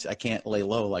now I can't lay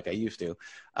low like I used to,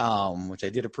 which I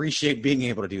did appreciate being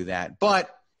able to do that. But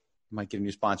might get a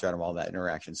new sponsor out of all that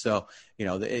interaction. So,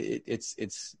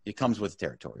 it comes with the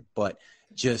territory, but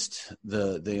just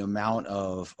the amount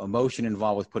of emotion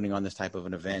involved with putting on this type of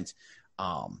an event.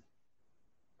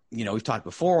 We've talked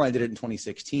before, I did it in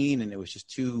 2016 and it was just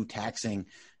too taxing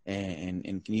and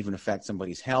can even affect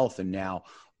somebody's health. And now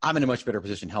I'm in a much better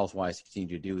position health-wise to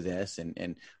continue to do this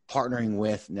and partnering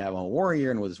with Navajo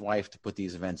Warrior and with his wife to put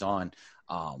these events on.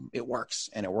 It works,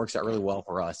 and it works out really well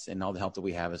for us, and all the help that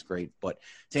we have is great. But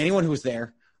to anyone who was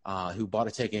there, who bought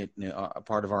a ticket, a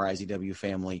part of our IZW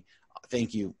family,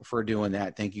 thank you for doing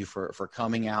that. Thank you for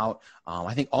coming out.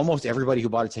 I think almost everybody who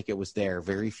bought a ticket was there.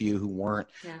 Very few who weren't.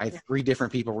 Yeah, I had 3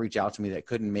 different people reach out to me that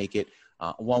couldn't make it.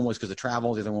 One was because of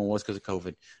travel. The other one was because of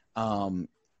COVID.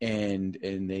 And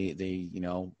they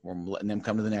we're letting them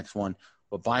come to the next one.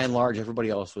 But by and large, everybody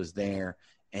else was there.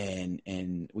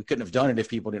 And we couldn't have done it if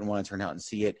people didn't want to turn out and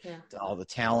see it. Yeah. All the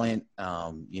talent,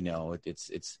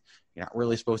 it's you're not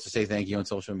really supposed to say thank you on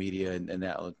social media, and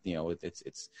that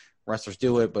it's wrestlers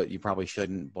do it, but you probably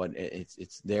shouldn't. But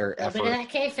it's their effort. A little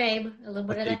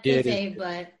bit of that kayfabe,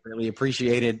 but really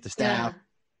appreciated the staff,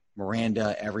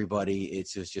 Miranda, everybody.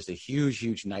 It's just a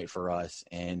huge night for us.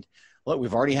 And look,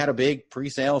 we've already had a big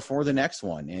pre-sale for the next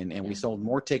one, and we sold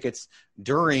more tickets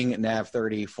during NAV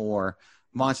 30 for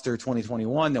Monster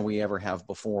 2021 than we ever have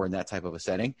before in that type of a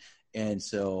setting. And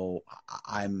so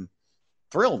I'm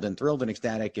thrilled and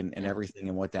ecstatic and everything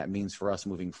and what that means for us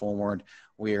moving forward.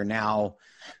 We are now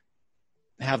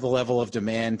have the level of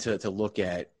demand to look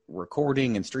at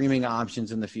recording and streaming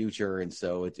options in the future. And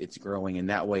so it's growing in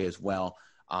that way as well.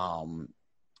 And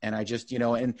I just,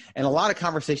 and a lot of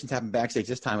conversations happened backstage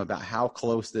this time about how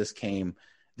close this came,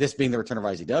 this being the return of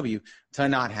IZW, to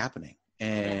not happening.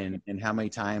 And how many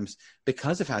times,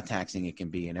 because of how taxing it can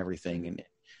be and everything. And,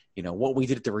 what we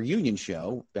did at the reunion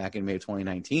show back in May of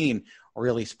 2019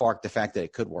 really sparked the fact that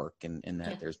it could work and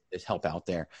that there's help out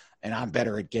there. And I'm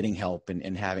better at getting help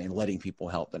and letting people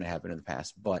help than I have been in the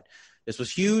past. But this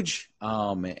was huge,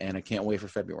 and I can't wait for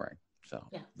February. So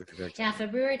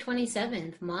February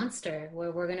 27th, Monster,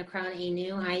 where we're going to crown a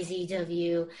new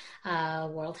IZW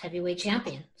World Heavyweight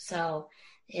Champion. So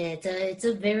it's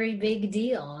a very big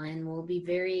deal, and we'll be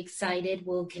very excited.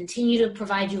 We'll continue to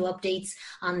provide you updates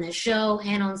on the show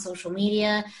and on social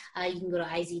media. You can go to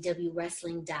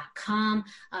izwwrestling.com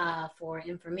for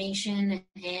information,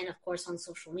 and of course on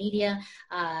social media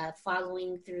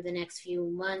following through the next few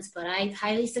months. But I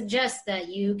highly suggest that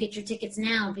you get your tickets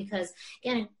now, because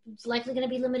again, it's likely going to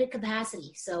be limited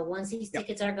capacity. So once these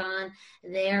tickets are gone,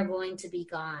 they are going to be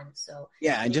gone. So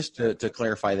and just to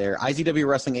clarify there, IZW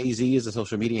Wrestling AZ is the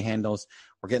social media handles.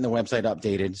 We're getting the website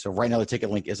updated. So right now the ticket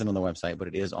link isn't on the website, but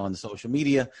it is on the social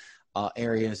media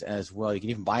areas as well. You can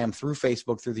even buy them through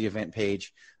Facebook, through the event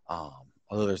page.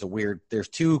 Although there's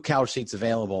 2 couch seats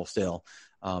available still.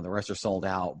 The rest are sold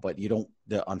out, but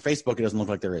on Facebook, it doesn't look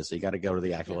like there is. So you got to go to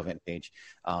the actual event page.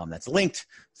 That's linked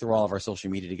through all of our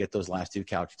social media to get those last 2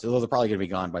 couches. So those are probably going to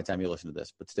be gone by the time you listen to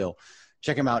this, but still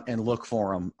check them out and look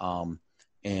for them.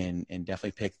 And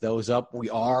definitely pick those up.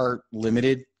 We are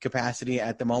limited capacity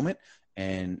at the moment,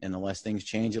 and unless things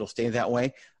change, it'll stay that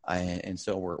way. And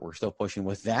so we're still pushing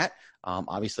with that.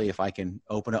 Obviously, if I can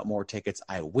open up more tickets,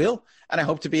 I will, and I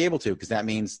hope to be able to, because that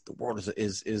means the world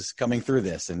is coming through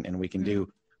this, and we can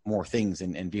do more things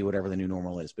and be whatever the new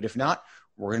normal is. But if not,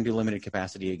 we're going to do limited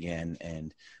capacity again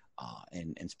and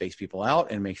space people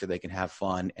out and make sure they can have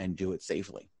fun and do it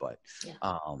safely. But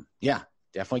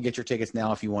definitely get your tickets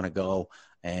now if you want to go.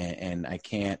 And I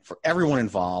can't, for everyone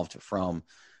involved, from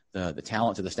the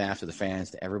talent to the staff to the fans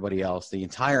to everybody else, the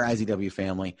entire IZW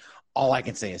family, all I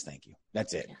can say is thank you.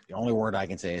 That's it. The only word I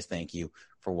can say is thank you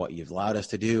for what you've allowed us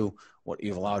to do, what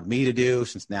you've allowed me to do,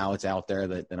 since now it's out there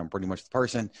that I'm pretty much the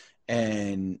person,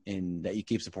 and that you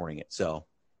keep supporting it. So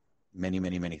many,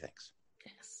 many, many thanks.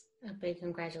 A big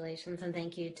congratulations and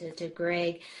thank you to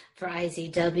Greg for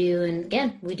IZW. And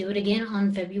again, we do it again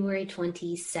on February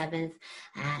 27th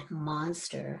at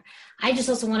Monster. I just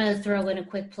also want to throw in a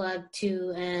quick plug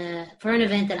for an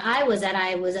event that I was at.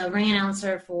 I was a ring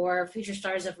announcer for Future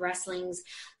Stars of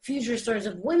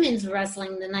Women's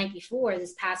Wrestling the night before,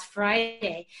 this past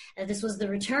Friday. This was the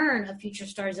return of Future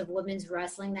Stars of Women's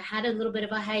Wrestling that had a little bit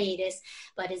of a hiatus,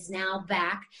 but is now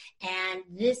back. And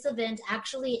this event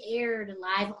actually aired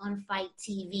live on Fight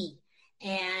TV.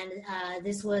 And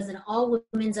this was an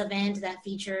all-women's event that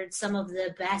featured some of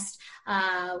the best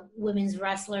women's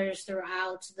wrestlers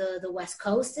throughout the West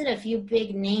Coast, and a few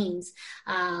big names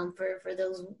for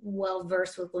those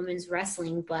well-versed with women's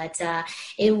wrestling. But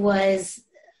it was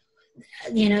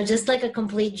just like a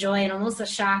complete joy and almost a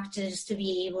shock to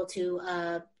be able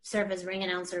to serve as ring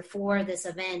announcer for this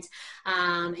event.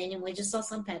 And we just saw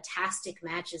some fantastic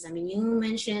matches. I mean, you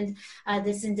mentioned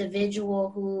this individual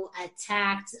who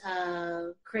attacked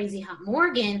Crazy Hunt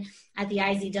Morgan at the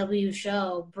IZW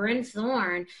show. Bryn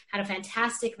Thorne had a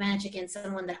fantastic match against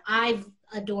someone that I've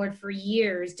adored for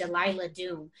years, Delilah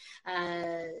Doom,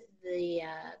 the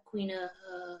queen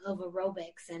of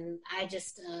aerobics. And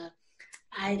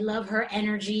I love her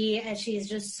energy. She is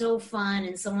just so fun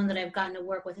and someone that I've gotten to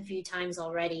work with a few times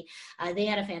already. They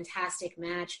had a fantastic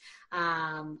match.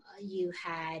 You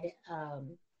had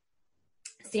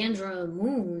Sandra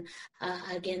Moon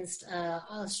against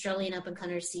Australian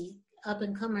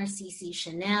up-and-comer CC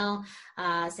Chanel.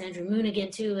 Sandra Moon, again,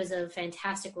 too, is a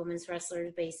fantastic women's wrestler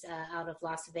based out of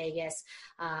Las Vegas.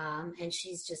 And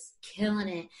she's just killing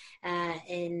it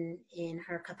in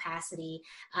her capacity.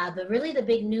 But really the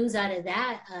big news out of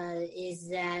that is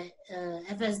that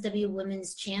FSW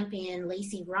Women's Champion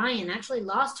Lacey Ryan actually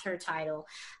lost her title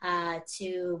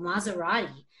to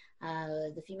Maserati,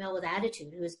 the female with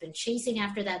attitude, who has been chasing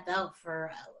after that belt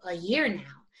for a year now.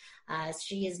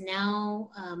 She is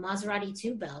now Maserati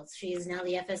 2 belts. She is now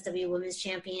the FSW Women's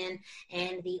Champion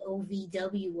and the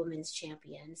OVW Women's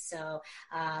Champion. So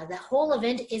the whole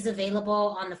event is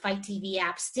available on the Fight TV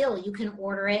app. Still, you can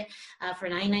order it for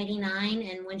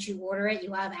 $9.99, and once you order it,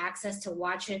 you have access to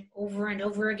watch it over and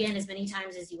over again as many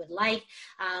times as you would like.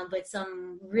 But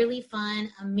some really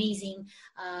fun, amazing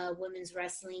women's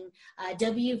wrestling.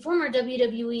 Former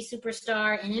WWE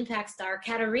superstar and Impact star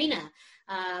Katarina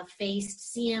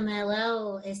faced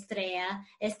CMLL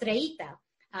Estrellita,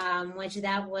 which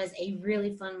that was a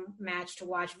really fun match to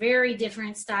watch. Very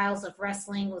different styles of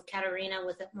wrestling, with Katarina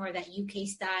with more of that UK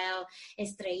style,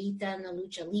 Estrellita and the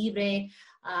Lucha Libre.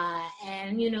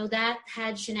 And, that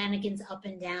had shenanigans up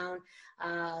and down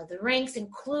the ranks,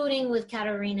 including with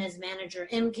Katarina's manager,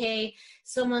 MK,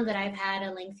 someone that I've had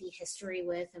a lengthy history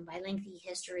with. And by lengthy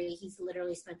history, he's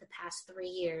literally spent the past 3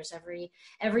 years, every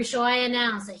show I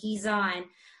announce that he's on,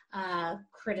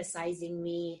 criticizing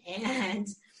me and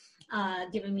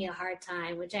giving me a hard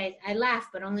time, which I laugh,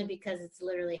 but only because it's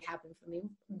literally happened for me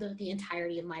the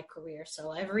entirety of my career.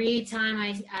 So every time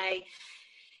I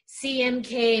see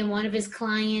MK and one of his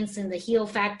clients in the Heel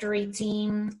Factory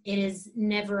team, it is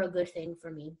never a good thing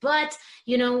for me. But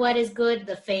you know what is good?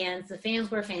 The fans. The fans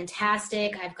were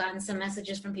fantastic. I've gotten some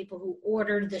messages from people who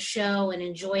ordered the show and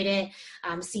enjoyed it.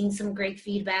 I'm seeing some great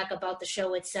feedback about the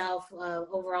show itself.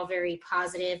 Overall, very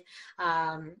positive.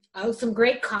 Some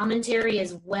great commentary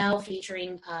as well,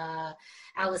 featuring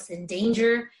Allison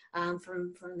Danger,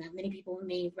 from that many people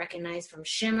may recognize from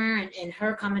Shimmer, and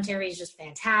her commentary is just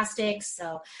fantastic.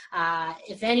 So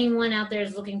if anyone out there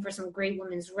is looking for some great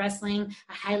women's wrestling,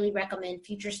 I highly recommend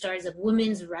Future Stars of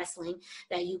Women's Wrestling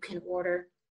that you can order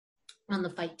on the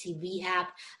Fight TV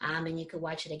app, and you can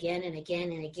watch it again and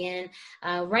again and again.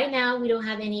 Right now, we don't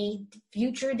have any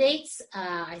future dates.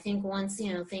 I think once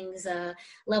things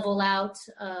level out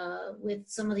with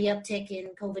some of the uptick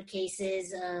in COVID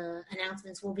cases,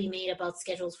 announcements will be made about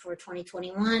schedules for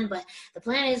 2021. But the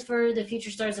plan is for the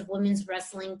Future Stars of Women's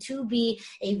Wrestling to be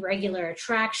a regular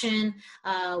attraction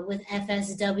with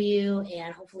FSW,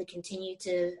 and hopefully continue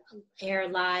to air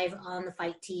live on the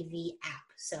Fight TV app.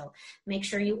 So make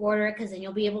sure you order it, because then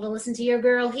you'll be able to listen to your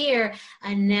girl here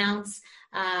announce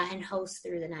and host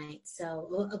through the night.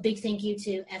 So a big thank you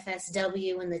to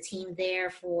FSW and the team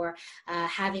there for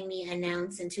having me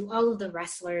announce, and to all of the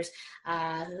wrestlers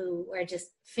who are just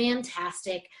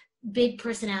fantastic, big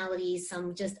personalities,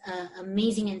 some just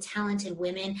amazing and talented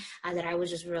women that I was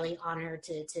just really honored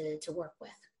to work with.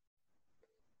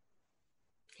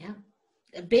 Yeah.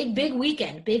 A big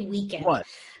weekend. What?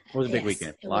 It was a big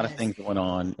weekend. A lot of things going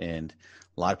on, and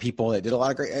a lot of people that did a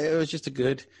lot of great. It was just a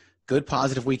good,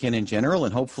 positive weekend in general,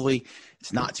 and hopefully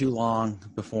it's not too long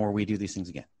before we do these things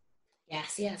again.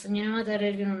 Yes. And you know what? That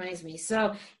even reminds me.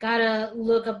 So gotta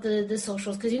look up the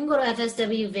socials, because you can go to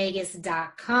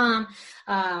fswvegas.com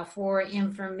for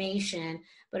information.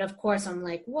 But of course, I'm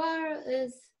like,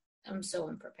 I'm so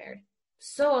unprepared.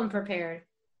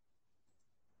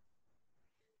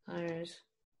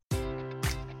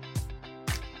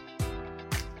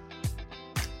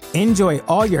 Enjoy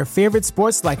all your favorite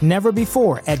sports like never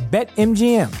before at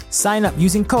BetMGM. Sign up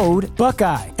using code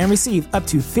Buckeye and receive up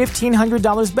to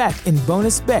 $1,500 back in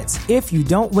bonus bets if you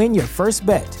don't win your first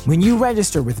bet. When you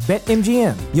register with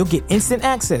BetMGM, you'll get instant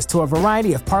access to a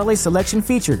variety of parlay selection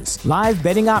features, live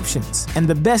betting options, and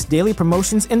the best daily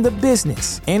promotions in the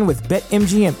business. And with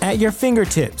BetMGM at your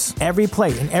fingertips, every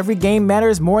play and every game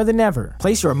matters more than ever.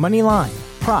 Place your money line,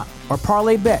 prop, or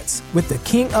parlay bets with the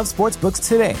king of sportsbooks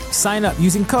today. Sign up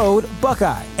using code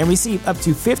Buckeye and receive up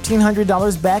to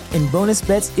 $1,500 back in bonus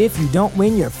bets if you don't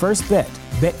win your first bet.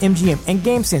 BetMGM and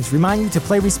GameSense remind you to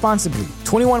play responsibly.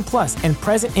 21 plus and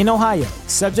present in Ohio,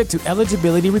 subject to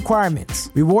eligibility requirements.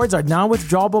 Rewards are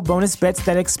non-withdrawable bonus bets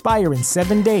that expire in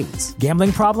 7 days.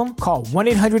 Gambling problem? Call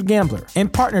 1-800-GAMBLER. In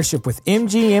partnership with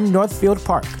MGM Northfield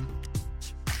Park.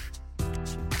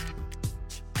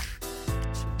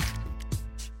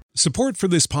 Support for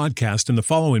this podcast and the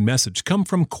following message come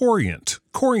from Corient.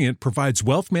 Corient provides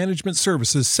wealth management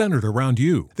services centered around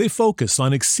you. They focus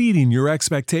on exceeding your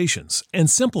expectations and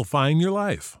simplifying your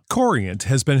life. Corient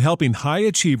has been helping high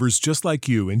achievers just like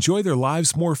you enjoy their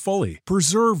lives more fully,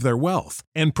 preserve their wealth,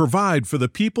 and provide for the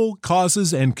people,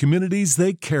 causes, and communities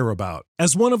they care about.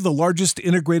 As one of the largest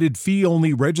integrated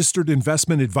fee-only registered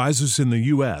investment advisors in the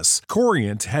U.S.,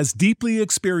 Corient has deeply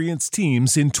experienced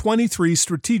teams in 23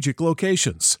 strategic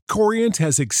locations. Corient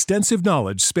has extensive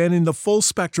knowledge spanning the full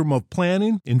spectrum of planning,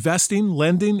 investing,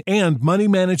 lending, and money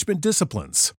management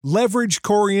disciplines. Leverage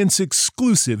Corient's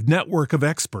exclusive network of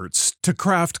experts to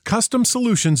craft custom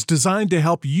solutions designed to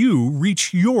help you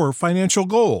reach your financial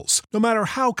goals, no matter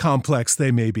how complex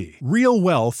they may be. Real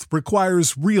wealth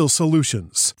requires real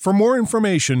solutions. For more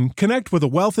information, connect with a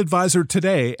wealth advisor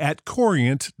today at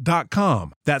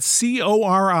Corient.com. That's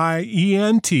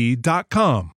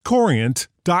Corient.com.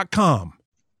 Corient.com.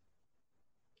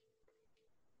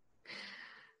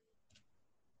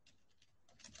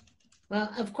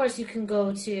 Well, of course, you can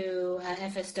go to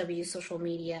FSW social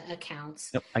media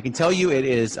accounts. Yep. I can tell you it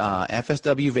is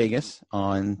FSW Vegas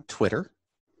on Twitter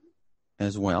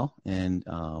as well. And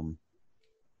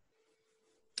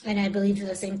I believe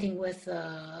the same thing with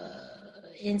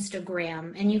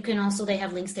Instagram. And you can also, they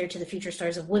have links there to the Future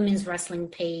Stars of Women's Wrestling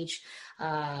page.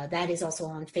 That is also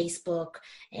on Facebook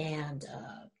and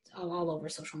all over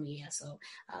social media. So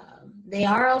they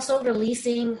are also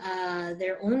releasing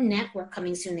their own network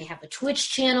coming soon. They have a Twitch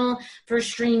channel for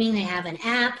streaming. They have an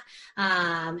app.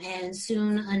 And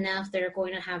soon enough, they're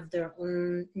going to have their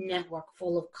own network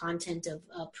full of content of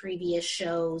previous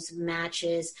shows,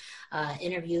 matches,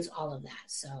 interviews, all of that.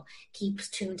 So keep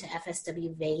tuned to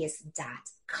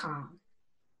fswvegas.com.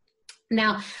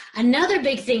 Now, another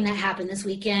big thing that happened this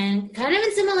weekend, kind of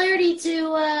in similarity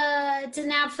to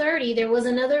NAP 30, there was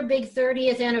another big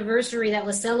 30th anniversary that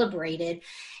was celebrated,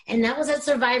 and that was at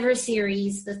Survivor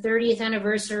Series, the 30th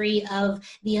anniversary of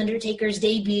The Undertaker's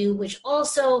debut, which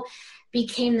also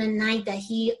became the night that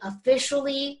he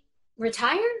officially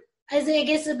retired, as I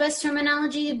guess the best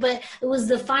terminology, but it was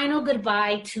the final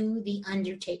goodbye to The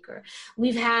Undertaker.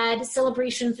 We've had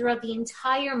celebration throughout the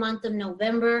entire month of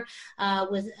November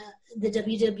with the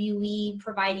WWE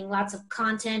providing lots of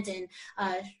content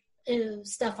and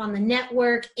stuff on the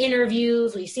network,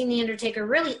 interviews. We've seen The Undertaker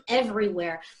really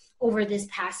everywhere over this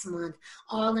past month,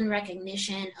 all in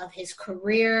recognition of his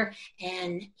career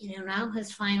and, now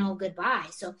his final goodbye.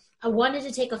 So I wanted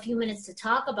to take a few minutes to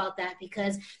talk about that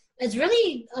because it's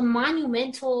really a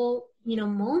monumental,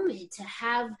 moment to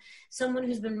have someone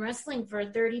who's been wrestling for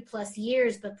 30 plus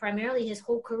years, but primarily his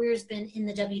whole career has been in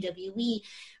the WWE,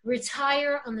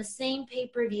 retire on the same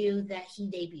pay-per-view that he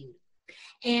debuted.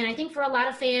 And I think for a lot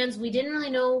of fans, we didn't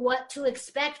really know what to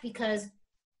expect because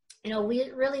we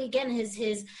really, again,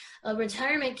 his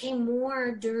retirement came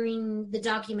more during the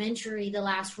documentary, The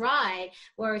Last Ride,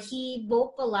 where he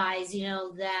vocalized,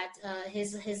 that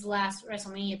his last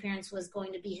WrestleMania appearance was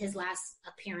going to be his last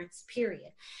appearance,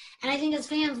 period. And I think as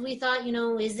fans, we thought,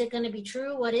 is it going to be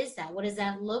true? What is that? What does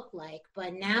that look like?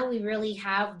 But now we really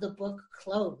have the book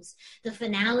closed, the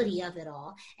finality of it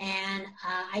all. And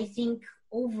I think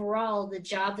overall, the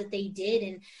job that they did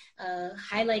in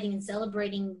highlighting and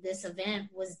celebrating this event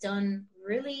was done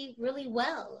really, really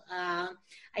well.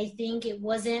 I think it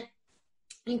wasn't,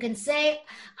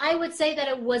 I would say that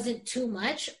it wasn't too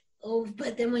much.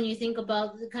 But then when you think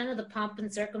about the pomp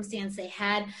and circumstance they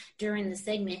had during the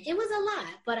segment, it was a lot.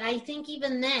 But I think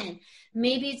even then,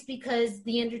 maybe it's because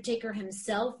The Undertaker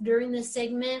himself during the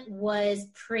segment was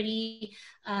pretty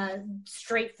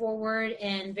straightforward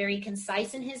and very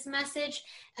concise in his message.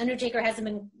 Undertaker hasn't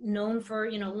been known for,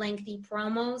 lengthy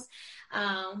promos.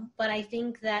 But I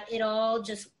think that it all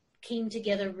just came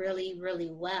together really, really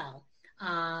well.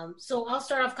 So I'll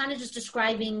start off kind of just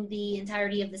describing the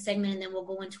entirety of the segment, and then we'll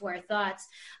go into our thoughts.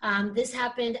 This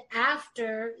happened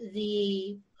after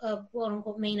the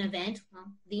quote-unquote main event,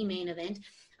 the main event,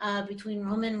 between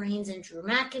Roman Reigns and Drew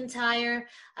McIntyre,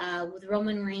 with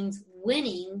Roman Reigns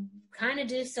winning, kind of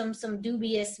due some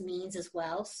dubious means as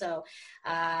well. So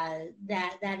that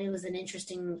it was an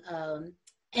interesting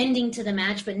ending to the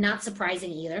match, but not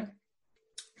surprising either.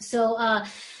 So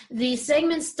the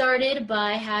segment started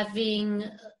by having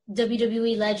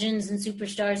WWE legends and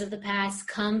superstars of the past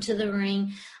come to the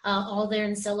ring, all there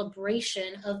in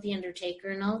celebration of The Undertaker.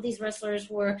 And all of these wrestlers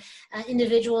were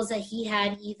individuals that he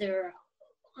had either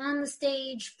on the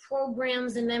stage,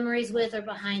 programs and memories with, or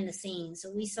behind the scenes.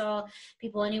 So we saw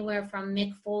people anywhere from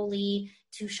Mick Foley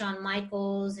to Shawn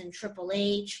Michaels and Triple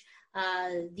H.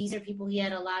 These are people he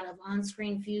had a lot of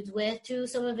on-screen feuds with, to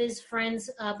some of his friends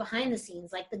behind the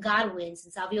scenes, like the Godwins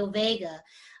and Savio Vega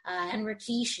and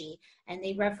Rikishi. And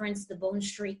they referenced the Bone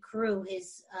Street Crew,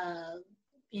 his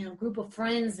group of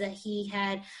friends that he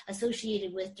had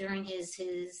associated with during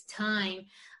his time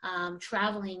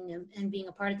traveling and being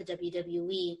a part of the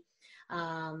WWE.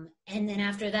 And then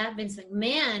after that, Vince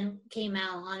McMahon came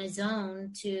out on his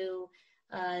own to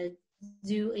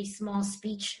do a small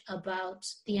speech about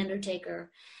The Undertaker.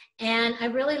 And I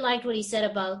really liked what he said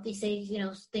about, they say,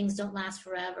 things don't last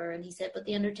forever. And he said, but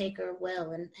The Undertaker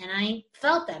will. And I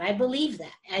felt that. I believe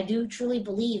that. I do truly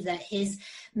believe that his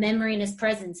memory and his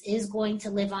presence is going to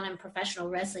live on in professional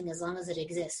wrestling as long as it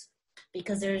exists.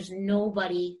 Because there's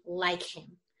nobody like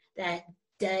him that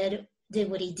did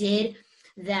what he did,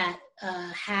 that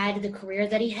had the career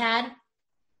that he had.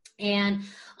 And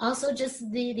also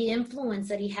just the influence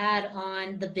that he had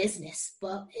on the business,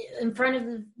 but in front of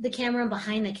the camera and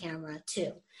behind the camera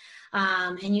too.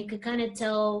 And you could kind of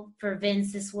tell for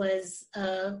Vince, this was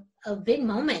a big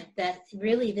moment, that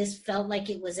really this felt like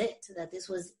it was it, that this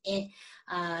was it.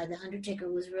 The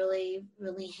Undertaker was really,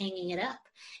 really hanging it up.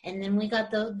 And then we got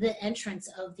the entrance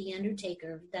of The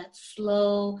Undertaker, that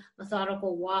slow,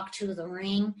 methodical walk to the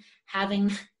ring,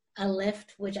 having a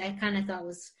lift, which I kind of thought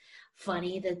was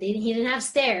funny, that he didn't have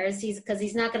stairs, because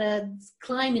he's not going to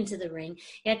climb into the ring.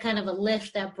 He had kind of a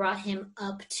lift that brought him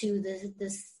up to the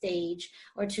stage,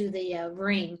 or to the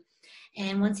ring.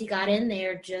 And once he got in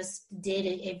there, just did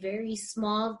a very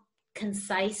small,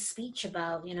 concise speech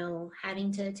about,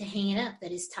 having to hang it up,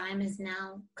 that his time has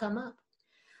now come up.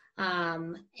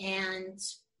 And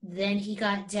then he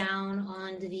got down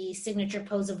on the signature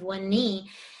pose of one knee,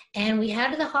 and we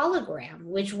had the hologram,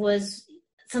 which was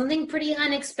something pretty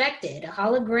unexpected, a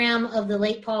hologram of the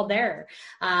late Paul Bearer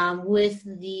with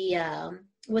the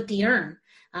urn,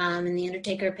 and the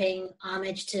Undertaker paying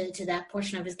homage to that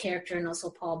portion of his character, and also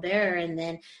Paul Bearer, and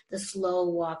then the slow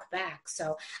walk back.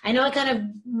 So I know I kind of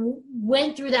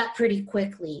went through that pretty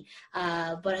quickly,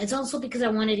 but it's also because I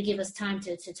wanted to give us time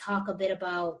to talk a bit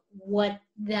about what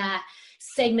that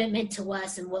segment meant to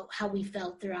us and how we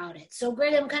felt throughout it. So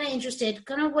Greg, I'm kind of interested,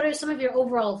 what are some of your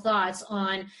overall thoughts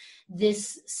on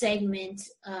this segment,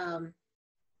 and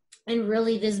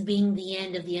really this being the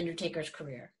end of The Undertaker's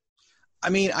career? I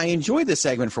mean, I enjoyed this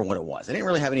segment for what it was. I didn't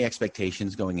really have any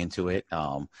expectations going into it.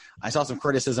 I saw some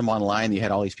criticism online. You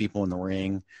had all these people in the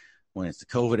ring when it's the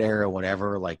COVID era,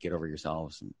 whatever, like, get over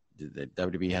yourselves. The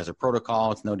WWE has a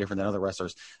protocol. It's no different than other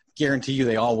wrestlers. Guarantee you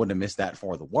they all wouldn't have missed that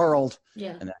for the world.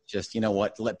 Yeah. And that's just,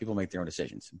 let people make their own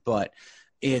decisions. But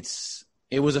it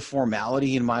was a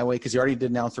formality in my way, because he already did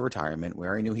announce the retirement. We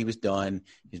already knew he was done.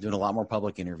 He's doing a lot more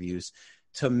public interviews.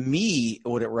 To me,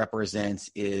 what it represents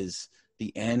is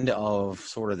the end of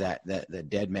sort of the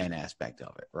dead man aspect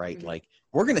of it, right? Mm-hmm. Like,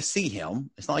 we're going to see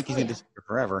him. It's not like he's going to disappear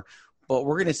forever, but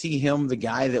we're going to see him, the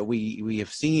guy that we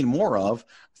have seen more of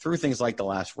through things like The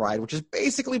Last Ride, which is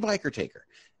basically Biker Taker.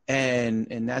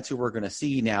 And that's who we're going to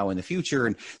see now in the future.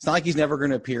 And it's not like he's never going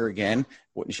to appear again.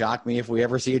 Wouldn't shock me if we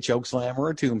ever see a chokeslam or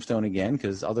a tombstone again,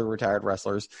 because other retired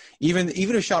wrestlers, even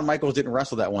if Shawn Michaels didn't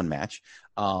wrestle that one match,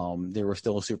 there was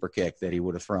still a super kick that he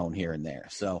would have thrown here and there.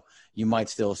 So you might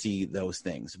still see those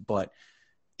things. But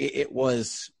I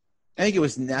think it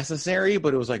was necessary,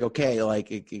 but it was like, okay, like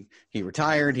he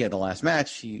retired, he had the last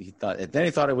match, he thought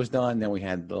it was done. Then we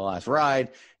had The Last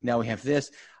Ride. Now we have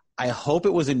this. I hope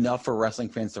it was enough for wrestling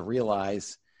fans to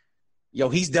realize,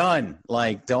 he's done.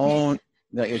 Like,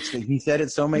 he said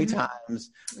it so many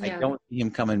times. Yeah. I don't see him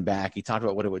coming back. He talked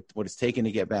about what it's taken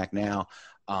to get back now.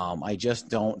 I just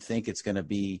don't think it's going to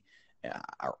be.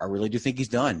 I really do think he's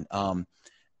done. It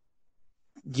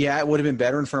would have been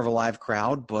better in front of a live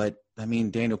crowd, but I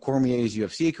mean, Daniel Cormier's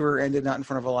UFC career ended not in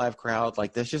front of a live crowd.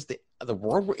 Like, that's just the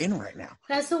world we're in right now.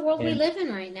 That's the world we live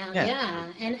in right now. Yeah.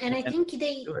 And I think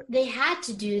they had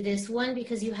to do this one,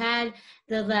 because you had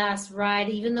The Last Ride,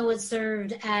 even though it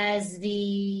served as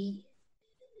the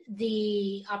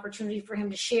opportunity for him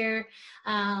to share,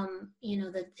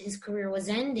 that his career was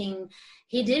ending.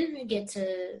 He didn't get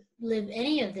to live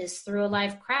any of this through a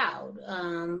live crowd.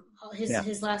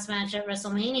 His last match at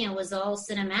WrestleMania was all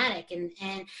cinematic,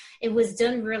 and it was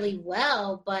done really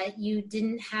well, but you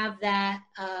didn't have that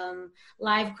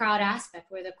live crowd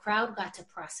aspect where the crowd got to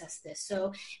process this.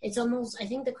 So it's almost, I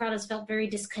think the crowd has felt very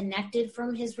disconnected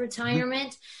from his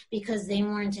retirement because they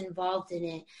weren't involved in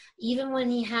it. Even when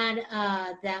he had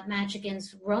that match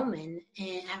against Roman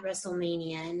at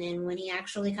WrestleMania, and then when he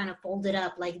actually kind of folded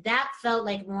up, like that felt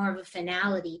like more of a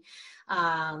finality.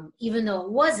 Even though it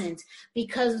wasn't,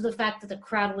 because of the fact that the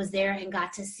crowd was there and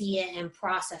got to see it and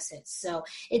process it. So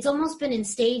it's almost been in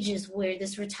stages where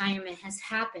this retirement has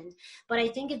happened. But I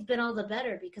think it's been all the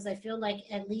better because I feel like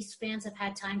at least fans have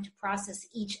had time to process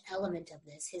each element of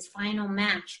this. His final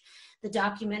match, the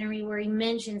documentary where he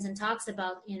mentions and talks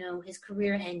about, his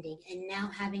career ending, and now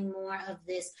having more of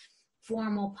this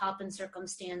formal pomp and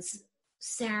circumstance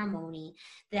ceremony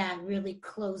that really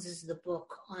closes the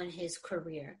book on his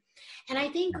career. And I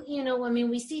think,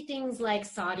 we see things like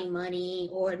Saudi money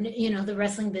or, the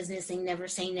wrestling business thing, never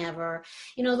say never.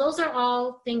 Those are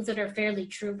all things that are fairly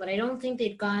true, but I don't think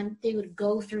they would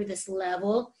go through this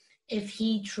level if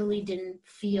he truly didn't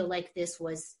feel like this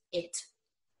was it.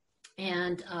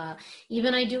 And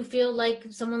even I do feel like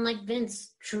someone like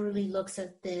Vince truly looks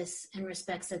at this and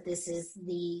respects that this is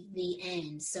the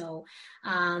end. So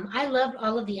I loved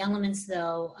all of the elements,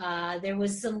 though. There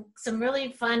was some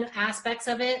really fun aspects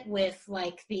of it with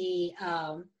like the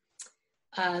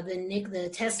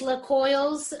Tesla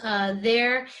coils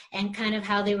there, and kind of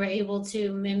how they were able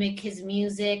to mimic his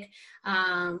music.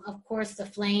 Of course, the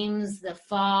flames, the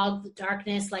fog, the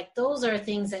darkness, like those are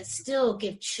things that still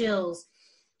give chills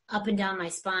up and down my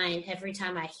spine every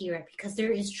time I hear it, because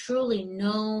there is truly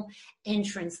no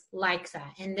entrance like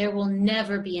that, and there will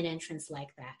never be an entrance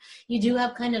like that. You do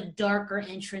have kind of darker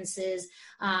entrances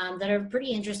that are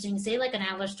pretty interesting, say like an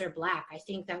Aleister Black. I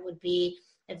think that would be,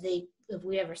 if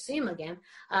we ever see him again,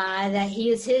 that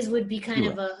his would be kind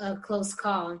of a close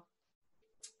call.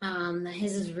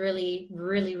 His is really,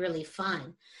 really, really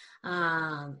fun.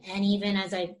 And even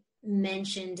as I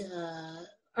mentioned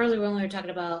earlier when we were talking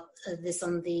about this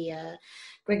on the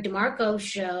Greg DeMarco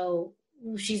show,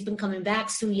 she's been coming back,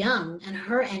 Su Yung, and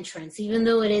her entrance, even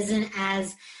though it isn't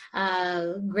as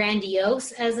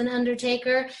grandiose as an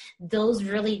Undertaker, those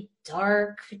really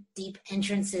dark, deep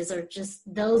entrances are just,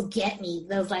 those get me.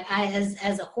 Those, like,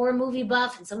 as a horror movie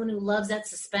buff and someone who loves that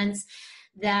suspense,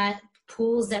 that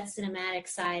pulls that cinematic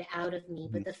side out of me.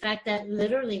 But the fact that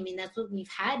literally, that's what we've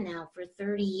had now for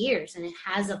 30 years, and it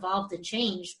has evolved and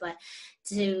changed, but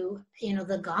to,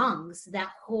 the gongs, that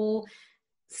whole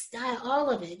style, all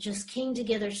of it just came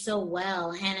together so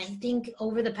well. And I think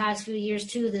over the past few years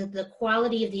too, the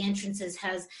quality of the entrances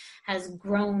has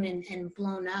grown and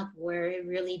blown up, where it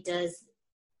really does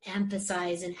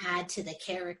emphasize and add to the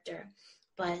character.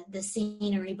 But the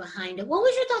scenery behind it. What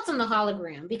was your thoughts on the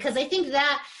hologram? Because I think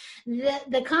that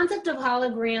the concept of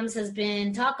holograms has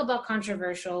been talk about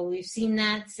controversial. We've seen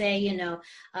that, say,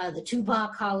 the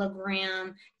Tupac hologram.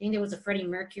 I think there was a Freddie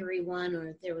Mercury one,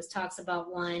 or there was talks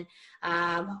about one.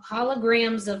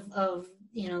 Holograms of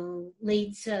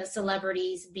late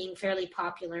celebrities being fairly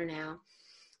popular now.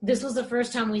 This was the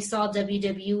first time we saw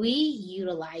WWE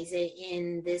utilize it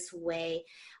in this way.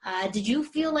 Did you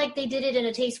feel like they did it in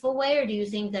a tasteful way, or do you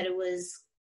think that it was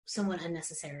somewhat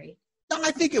unnecessary? No,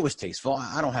 I think it was tasteful.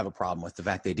 I don't have a problem with the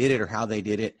fact they did it or how they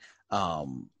did it.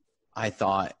 I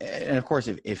thought, and of course,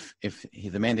 if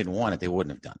the man didn't want it, they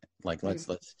wouldn't have done it. Like, let's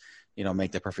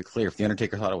make that perfectly clear. If the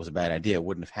Undertaker thought it was a bad idea, it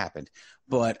wouldn't have happened.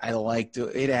 But I liked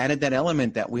it. Added that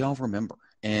element that we all remember,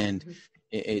 and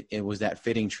it was that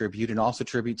fitting tribute, and also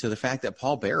tribute to the fact that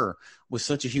Paul Bearer was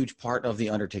such a huge part of the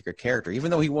Undertaker character.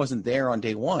 Even though he wasn't there on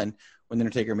day one when the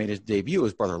Undertaker made his debut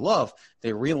as Brother Love,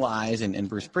 they realized, and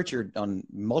Bruce Pritchard on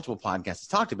multiple podcasts has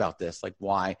talked about this, like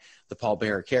why the Paul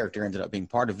Bearer character ended up being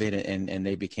part of it, and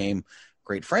they became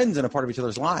great friends and a part of each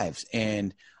other's lives.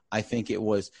 And I think it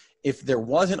was, if there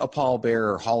wasn't a Paul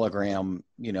Bearer hologram,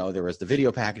 there was the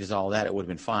video packages, all that, it would have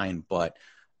been fine.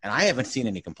 And I haven't seen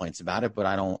any complaints about it, but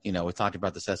I don't, we talked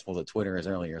about the cesspool at Twitter as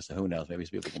earlier, so who knows? Maybe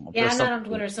people can. Yeah, I'm not on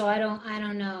Twitter, so I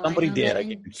don't know. Somebody did.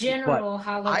 In general,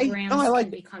 holograms can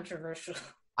be controversial.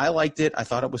 I liked it. I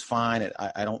thought it was fine.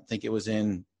 I don't think it was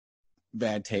in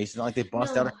bad taste. It's not like they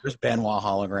bust out a Chris Benoit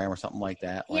hologram or something like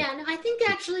that. I think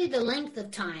actually the length of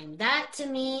time, that to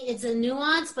me, it's a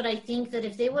nuance, but I think that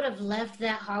if they would have left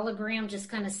that hologram just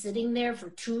kind of sitting there for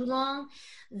too long,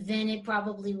 then it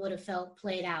probably would have felt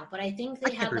played out. But I think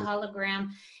they had the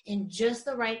hologram in just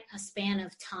the right span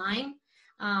of time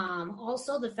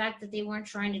Also, the fact that they weren't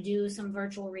trying to do some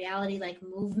virtual reality like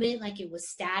movement, like it was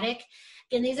static.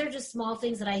 And these are just small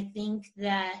things that I think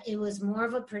that it was more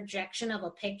of a projection of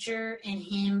a picture and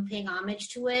him paying homage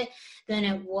to it than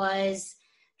it was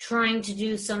trying to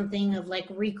do something of like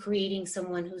recreating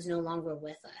someone who's no longer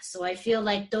with us. So I feel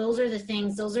like those are the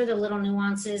things, those are the little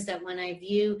nuances that when I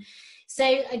view,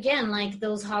 say again, like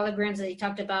those holograms that he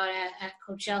talked about at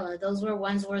Coachella, those were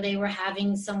ones where they were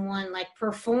having someone like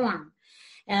perform.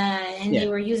 They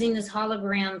were using this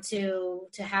hologram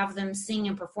to have them sing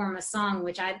and perform a song,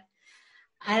 which I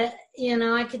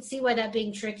could see why that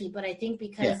being tricky, but I think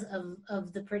because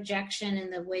of the projection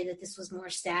and the way that this was more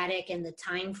static and the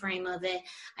time frame of it,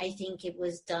 I think it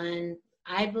was done,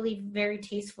 I believe, very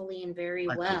tastefully and very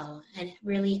well. And it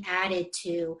really added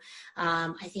to,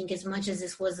 I think as much as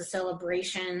this was a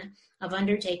celebration of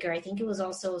Undertaker, I think it was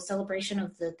also a celebration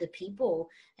of the people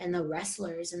and the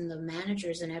wrestlers and the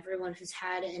managers and everyone who's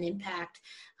had an impact,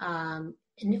 or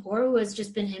who has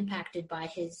just been impacted by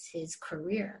his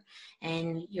career.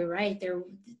 And you're right, there,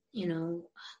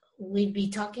 we'd be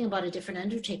talking about a different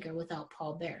Undertaker without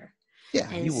Paul Bearer. Yeah,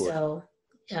 and you would. So,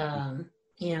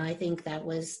 I think that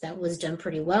was done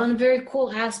pretty well and a very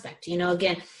cool aspect.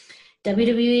 Again,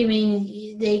 WWE, I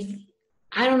mean,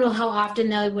 I don't know how often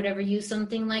they would ever use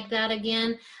something like that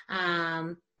again.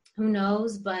 Who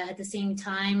knows? But at the same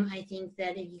time, I think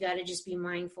that you got to just be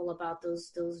mindful about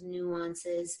those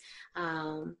nuances.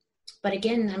 But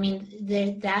again, I mean,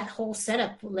 that whole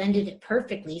setup lended it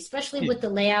perfectly, especially with the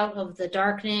layout of the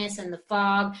darkness and the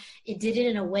fog. It did it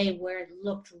in a way where it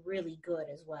looked really good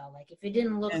as well. Like if it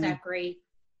didn't look that great,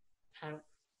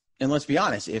 and let's be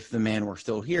honest, if the man were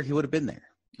still here, he would have been there.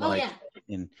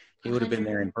 And he would have been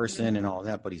there in person and all of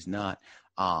that, but he's not.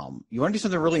 You want to do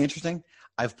something really interesting?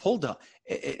 I've pulled up,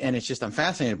 and it's just I'm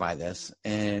fascinated by this,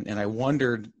 and I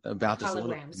wondered about this.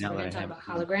 Holograms. We're going to talk about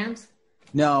holograms?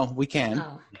 No, we can,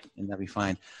 and that'd be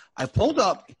fine. I pulled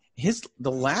up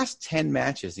the last 10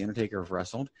 matches the Undertaker has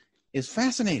wrestled is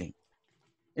fascinating.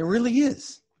 It really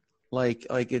is. Like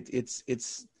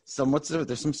it's somewhat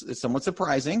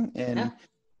surprising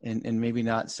and maybe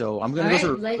not. So I'm going to go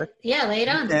through. Lay it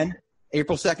on. Then,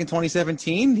 April 2nd,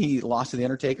 2017, he lost to The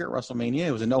Undertaker at WrestleMania.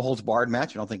 It was a no-holds-barred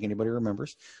match. I don't think anybody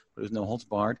remembers, but it was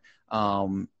no-holds-barred.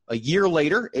 A year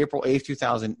later, April 8th,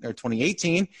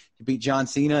 2018, he beat John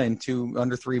Cena in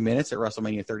under 3 minutes at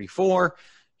WrestleMania 34.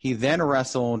 He then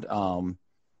wrestled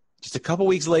just a couple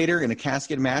weeks later in a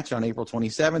casket match on April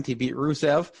 27th. He beat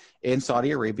Rusev in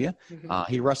Saudi Arabia. Mm-hmm.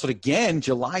 He wrestled again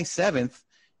July 7th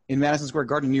in Madison Square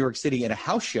Garden, New York City, in a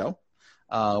house show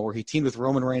where he teamed with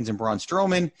Roman Reigns and Braun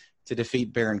Strowman to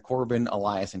defeat Baron Corbin,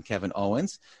 Elias, and Kevin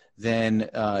Owens. Then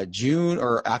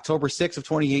October 6th of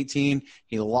 2018,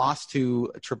 he lost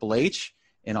to Triple H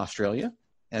in Australia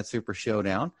at Super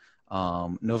Showdown.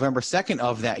 November 2nd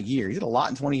of that year, he did a lot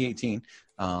in 2018,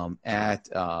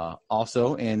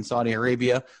 also in Saudi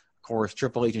Arabia. Of course,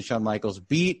 Triple H and Shawn Michaels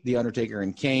beat The Undertaker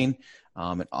and Kane.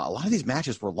 And a lot of these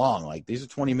matches were long. Like, these are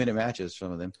 20-minute matches,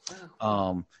 some of them.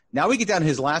 Now we get down to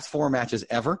his last 4 matches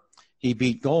ever. He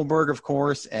beat Goldberg, of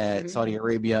course, at Saudi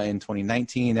Arabia in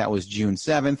 2019. That was June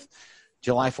 7th.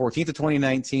 July 14th of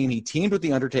 2019, he teamed with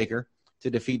The Undertaker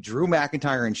to defeat Drew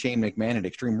McIntyre and Shane McMahon at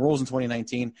Extreme Rules in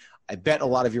 2019. I bet a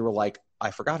lot of you were like, I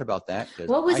forgot about that.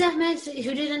 What was that match?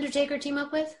 Who did Undertaker team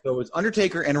up with? So it was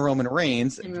Undertaker and Roman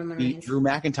Reigns beat Drew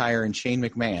McIntyre and Shane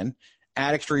McMahon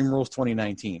at Extreme Rules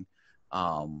 2019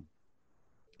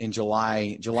 in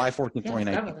July 14th,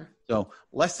 2019. So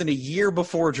less than a year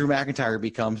before Drew McIntyre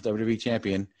becomes WWE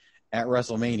champion at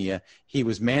WrestleMania, he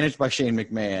was managed by Shane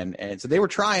McMahon. And so they were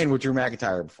trying with Drew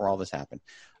McIntyre before all this happened.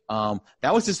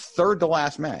 That was his third to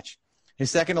last match.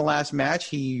 His second to last match,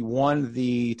 he won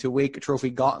the two-week trophy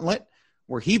gauntlet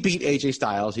where he beat AJ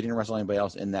Styles. He didn't wrestle anybody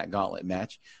else in that gauntlet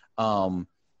match.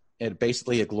 It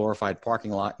basically a glorified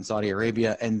parking lot in Saudi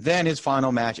Arabia. And then his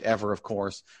final match ever, of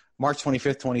course, March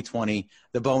 25th, 2020,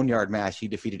 the Boneyard match, he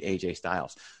defeated AJ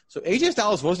Styles. So AJ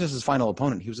Styles wasn't his final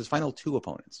opponent. He was his final 2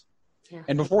 opponents. Yeah.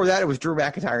 And before that, it was Drew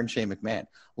McIntyre and Shane McMahon.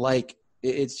 Like,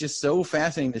 it's just so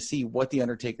fascinating to see what The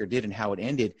Undertaker did and how it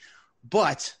ended.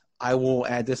 But I will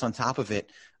add this on top of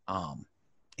it.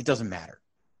 It doesn't matter.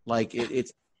 Like,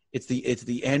 it's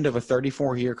the end of a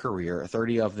 34-year career,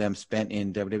 30 of them spent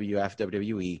in WWF,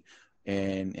 WWE.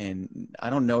 And I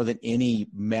don't know that any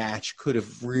match could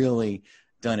have really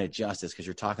done it justice because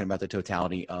you're talking about the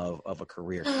totality of a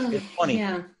career. It's funny.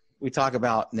 Yeah. We talk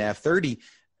about NAV30,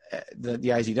 the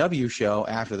IZW show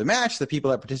after the match. The people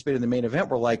that participated in the main event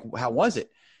were like, how was it?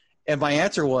 And my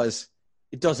answer was,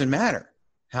 it doesn't matter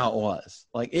how it was.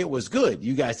 Like, it was good.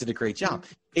 You guys did a great job.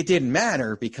 It didn't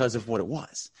matter because of what it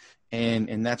was.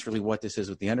 And that's really what this is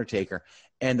with The Undertaker.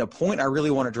 And the point I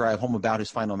really want to drive home about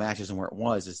his final matches and where it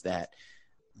was is that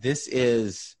this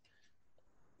is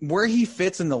where he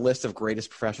fits in the list of greatest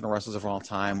professional wrestlers of all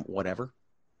time, whatever.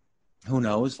 Who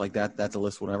knows? Like that's a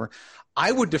list, whatever.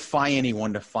 I would defy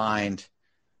anyone to find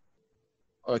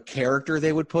a character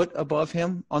they would put above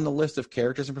him on the list of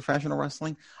characters in professional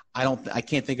wrestling. I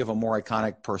can't think of a more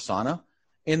iconic persona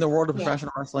in the world of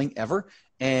professional wrestling ever.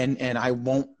 And I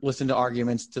won't listen to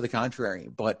arguments to the contrary,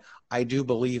 but I do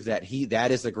believe that that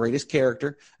is the greatest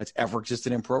character that's ever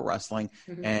existed in pro wrestling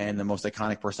and the most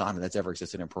iconic persona that's ever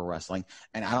existed in pro wrestling.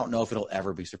 And I don't know if it'll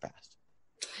ever be surpassed.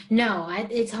 No,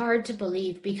 it's hard to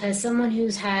believe because someone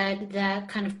who's had that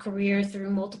kind of career through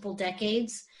multiple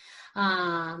decades,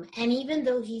 and even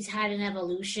though he's had an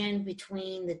evolution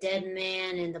between the Dead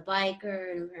Man and the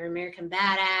Biker or American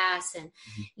Badass, and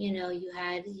you know, you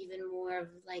had even more of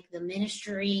like the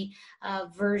Ministry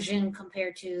version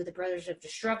compared to the Brothers of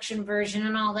Destruction version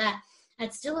and all that.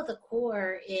 It's still at the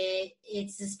core,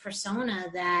 it's this persona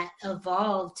that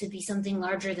evolved to be something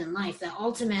larger than life, that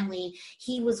ultimately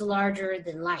he was larger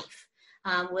than life.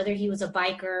 Whether he was a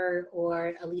biker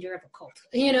or a leader of a cult,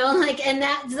 you know, like, and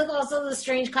that's also the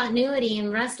strange continuity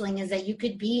in wrestling is that you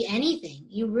could be anything.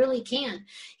 You really can.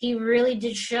 He really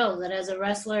did show that as a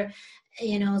wrestler,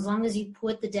 you know, as long as you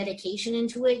put the dedication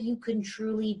into it, you can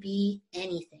truly be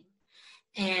anything.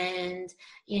 And,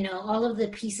 you know, all of the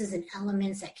pieces and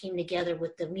elements that came together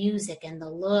with the music and the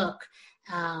look,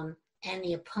 and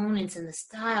the opponents and the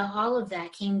style, all of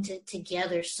that came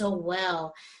together so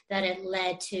well that it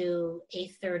led to a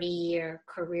 30-year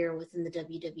career within the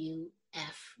WWE,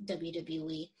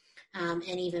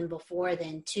 and even before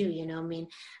then too, you know, I mean,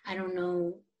 I don't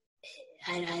know,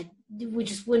 we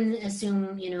just wouldn't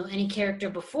assume, you know, any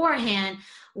character beforehand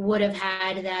would have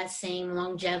had that same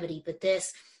longevity, but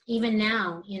this, even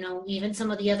now, you know, even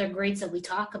some of the other greats that we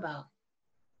talk about,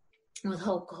 with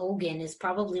Hulk Hogan is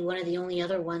probably one of the only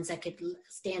other ones that could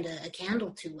stand a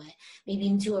candle to it, maybe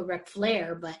into a Ric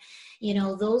Flair. But, you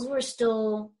know, those were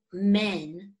still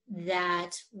men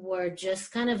that were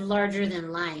just kind of larger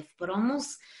than life, but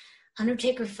almost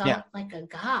Undertaker felt like a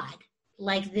god,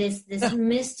 like this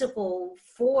mystical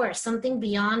force, something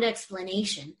beyond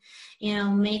explanation, you know,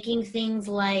 making things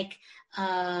like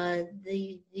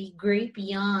the great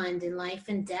beyond in life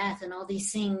and death and all these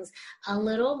things a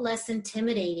little less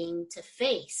intimidating to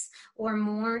face or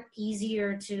more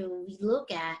easier to look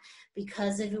at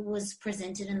because it was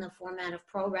presented in the format of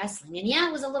pro wrestling. And yeah,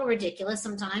 it was a little ridiculous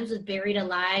sometimes with buried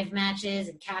alive matches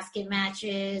and casket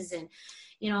matches and,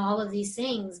 you know, all of these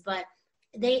things, but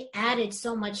they added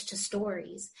so much to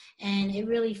stories and it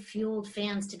really fueled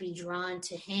fans to be drawn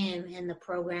to him and the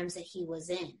programs that he was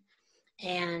in.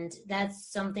 And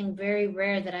that's something very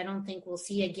rare that I don't think we'll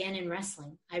see again in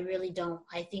wrestling. I really don't.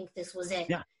 I think this was it.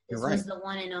 Yeah, this was the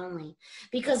one and only.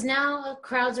 Because now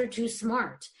crowds are too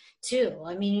smart, too.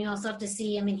 I mean, you also have to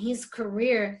see, I mean, his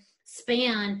career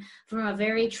spanned from a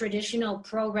very traditional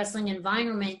pro wrestling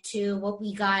environment to what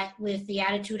we got with the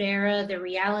Attitude Era, the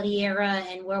Reality Era,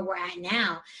 and where we're at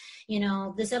now. You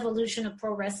know, this evolution of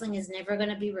pro wrestling is never going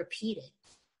to be repeated.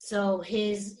 So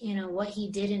his, you know, what he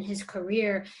did in his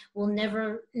career will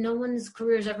never, no one's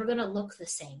career is ever going to look the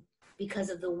same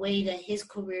because of the way that his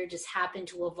career just happened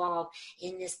to evolve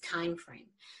in this time frame.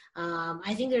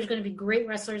 I think there's going to be great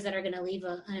wrestlers that are going to leave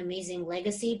an amazing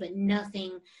legacy, but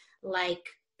nothing like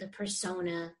the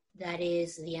persona that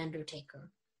is The Undertaker.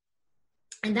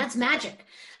 And that's magic.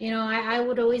 You know, I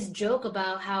would always joke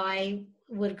about how I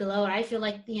would gloat. I feel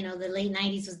like, you know, the late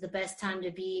 90s was the best time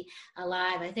to be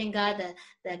alive. I thank God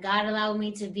that God allowed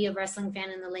me to be a wrestling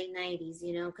fan in the late 90s,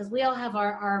 you know, because we all have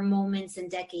our moments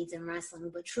and decades in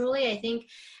wrestling. But truly, I think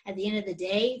at the end of the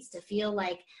day, it's to feel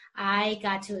like I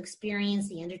got to experience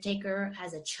The Undertaker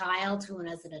as a child and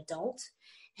as an adult.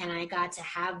 And I got to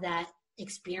have that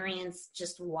experience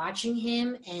just watching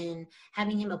him and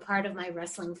having him a part of my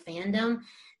wrestling fandom.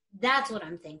 That's what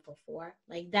I'm thankful for.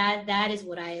 Like that is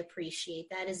what I appreciate.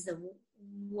 That is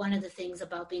one of the things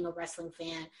about being a wrestling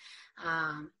fan,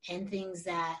 and things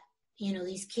that, you know,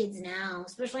 these kids now,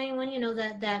 especially when, you know,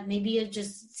 that maybe have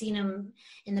just seen him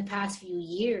in the past few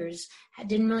years,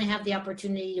 didn't really have the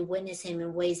opportunity to witness him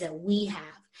in ways that we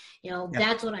have. You know,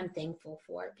 that's what I'm thankful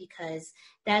for, because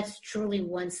that's truly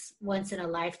once in a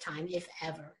lifetime, if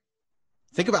ever.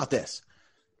 Think about this.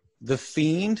 The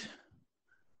Fiend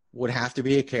would have to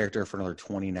be a character for another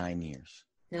 29 years.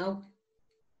 Nope.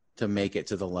 To make it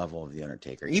to the level of The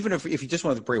Undertaker. Even if you just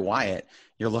went with Bray Wyatt,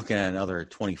 you're looking at another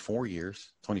 24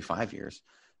 years, 25 years,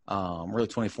 really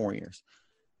 24 years.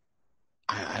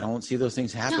 I don't see those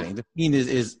things happening. No. The thing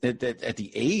is that at the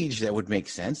age that would make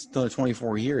sense, the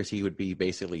 24 years, he would be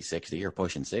basically 60 or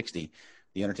pushing 60.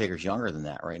 The Undertaker's younger than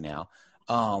that right now.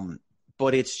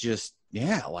 But it's just,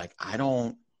 like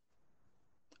I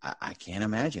can't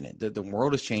imagine it. The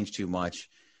world has changed too much.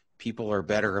 People are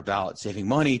better about saving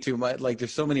money too much. Like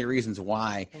there's so many reasons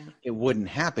why it wouldn't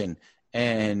happen.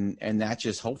 And that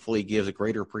just hopefully gives a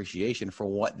greater appreciation for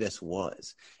what this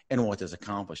was and what this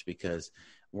accomplished, because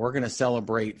we're going to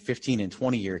celebrate 15 and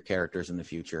 20-year characters in the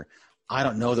future. I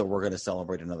don't know that we're going to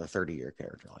celebrate another 30-year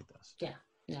character like this.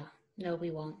 No,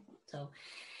 we won't. So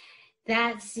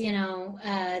that's,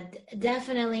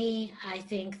 definitely, I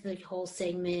think the whole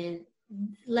segment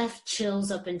left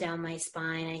chills up and down my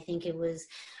spine. I think it was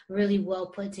really well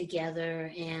put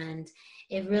together, and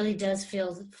it really does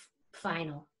feel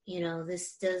final.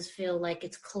 This does feel like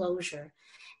it's closure,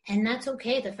 and that's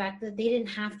okay. The fact that they didn't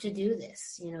have to do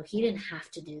this, he didn't have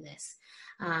to do this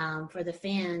for the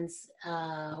fans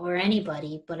or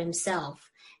anybody but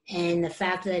himself. And the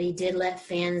fact that he did let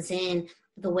fans in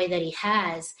the way that he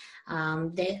has,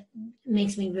 that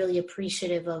makes me really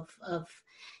appreciative of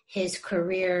his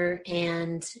career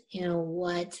and,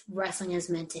 what wrestling has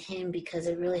meant to him, because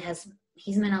it really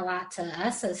he's meant a lot to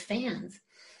us as fans.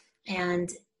 And,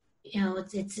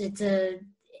 it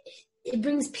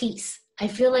brings peace. I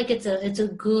feel like it's a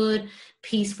good,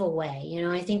 peaceful way.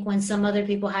 I think when some other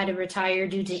people had to retire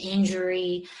due to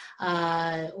injury,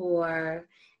 or,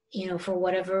 for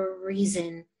whatever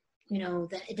reason,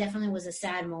 that it definitely was a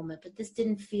sad moment, but this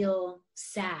didn't feel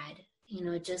sad.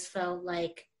 It just felt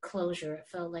like closure. It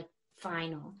felt like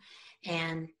final.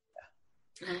 And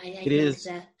it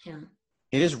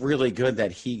is really good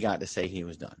that he got to say he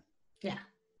was done. Yeah.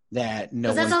 That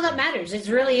because that's all that matters. It's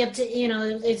really up to,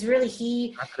 it's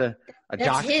really a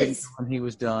doctor didn't tell him he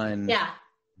was done. Yeah.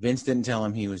 Vince didn't tell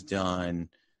him he was done.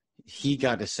 He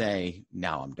got to say,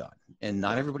 now I'm done. And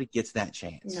not everybody gets that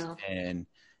chance. No.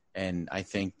 And I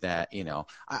think that,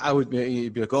 I would be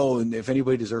like, and if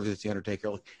anybody deserves it, it's The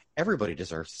Undertaker. Like, everybody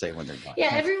deserves to say when they're done.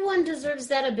 Yeah, everyone deserves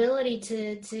that ability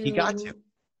to he got to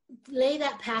lay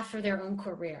that path for their own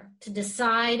career, to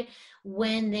decide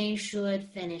when they should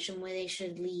finish and when they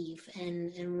should leave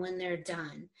and when they're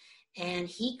done. And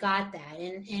he got that.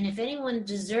 And if anyone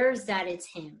deserves that, it's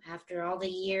him. After all the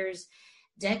years,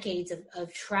 decades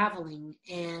of traveling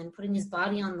and putting his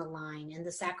body on the line and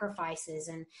the sacrifices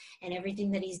and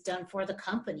everything that he's done for the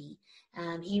company.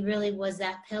 He really was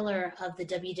that pillar of the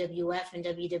WWF and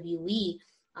WWE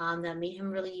that made him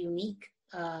really unique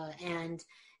and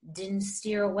didn't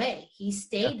steer away. He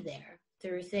stayed there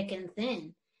through thick and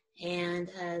thin. And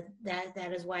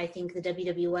that is why I think the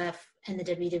WWF and the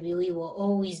WWE will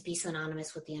always be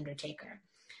synonymous with The Undertaker.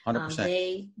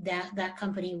 100%. That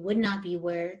company would not be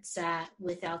where it's at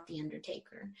without The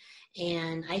Undertaker.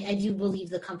 And I do believe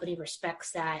the company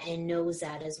respects that and knows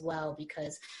that as well,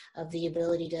 because of the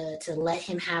ability to let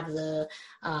him have the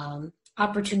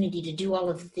opportunity to do all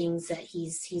of the things that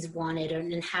he's wanted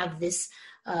and have this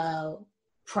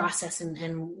process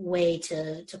and way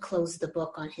to close the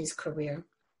book on his career.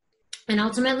 And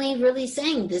ultimately really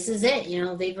saying, this is it.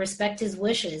 They respect his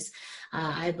wishes.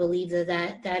 I believe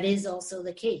that is also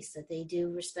the case, that they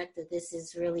do respect that this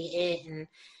is really it. And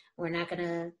we're not going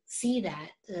to see that,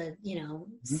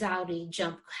 Saudi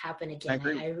jump happen again.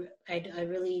 I agree. I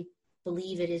really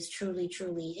believe it is truly,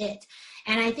 truly it.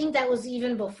 And I think that was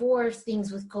even before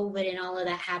things with COVID and all of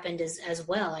that happened as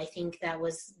well. I think that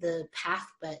was the path,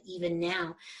 but even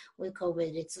now with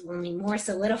COVID, it's only more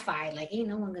solidified. Like, ain't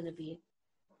no one going to be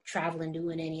traveling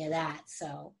doing any of that.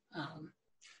 So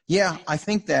I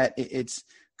think that it's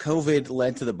COVID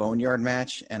led to the Boneyard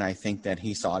match, and I think that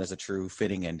he saw it as a true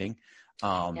fitting ending.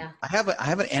 I have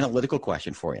an analytical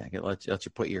question for you. Let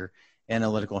you put your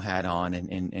analytical hat on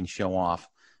and show off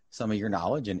some of your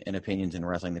knowledge and opinions in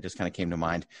wrestling that just kind of came to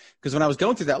mind. Because when I was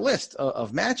going through that list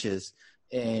of matches,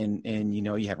 and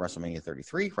you had WrestleMania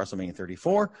 33, WrestleMania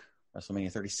 34,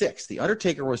 WrestleMania 36. The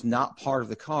Undertaker was not part of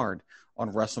the card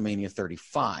on WrestleMania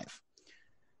 35.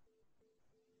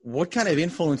 What kind of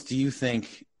influence do you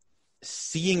think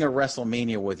seeing a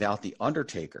WrestleMania without The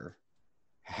Undertaker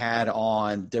had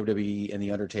on WWE and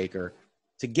The Undertaker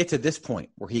to get to this point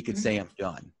where he could say, I'm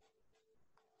done?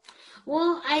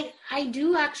 Well, I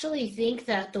do actually think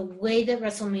that the way that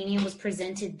WrestleMania was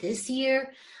presented this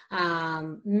year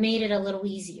made it a little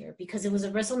easier, because it was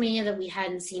a WrestleMania that we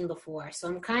hadn't seen before. So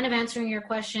I'm kind of answering your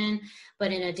question,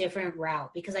 but in a different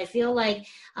route, because I feel like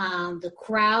the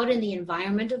crowd and the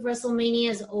environment of WrestleMania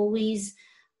is always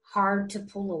hard to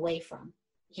pull away from.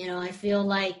 I feel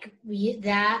like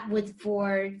for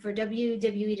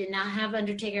WWE to not have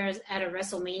Undertaker at a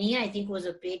WrestleMania, I think was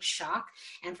a big shock.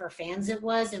 And for fans it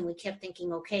was, and we kept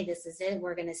thinking, okay, this is it.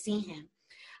 We're going to see him.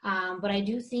 But I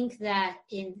do think that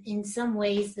in some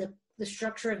ways, the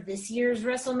structure of this year's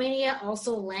WrestleMania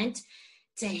also lent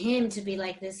to him to be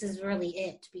like, this is really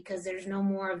it, because there's no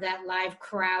more of that live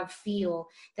crowd feel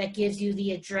that gives you the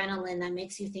adrenaline that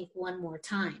makes you think one more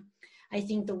time. I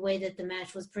think the way that the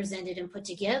match was presented and put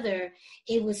together,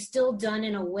 it was still done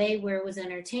in a way where it was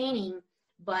entertaining,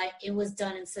 but it was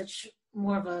done in such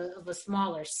more of a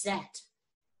smaller set.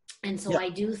 And so I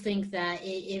do think that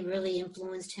it really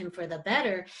influenced him for the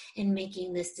better in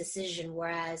making this decision.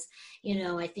 Whereas,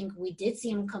 I think we did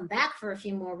see him come back for a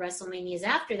few more WrestleManias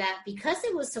after that, because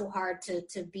it was so hard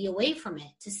to be away from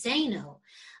it, to say no,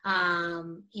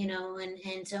 and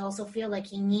to also feel like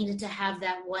he needed to have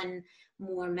that one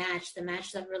more match, the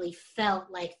match that really felt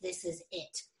like this is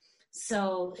it.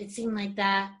 So it seemed like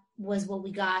that was what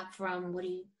we got from what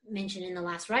he mentioned in the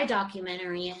Last Ride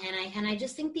documentary. And I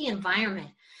just think the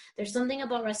environment, there's something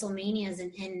about WrestleManias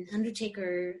and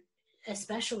Undertaker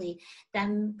especially that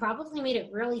probably made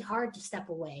it really hard to step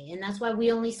away. And that's why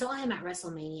we only saw him at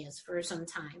WrestleManias for some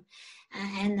time.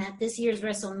 And that this year's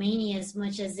WrestleMania, as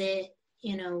much as it,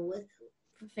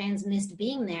 fans missed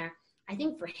being there, I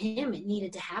think for him it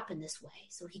needed to happen this way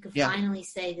so he could finally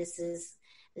say this is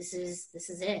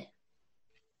it.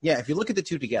 Yeah, if you look at the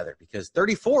two together, because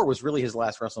 34 was really his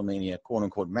last WrestleMania quote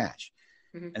unquote match.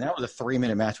 Mm-hmm. And that was a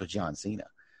 3-minute match with John Cena.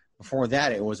 Before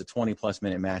that, it was a 20+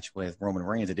 minute match with Roman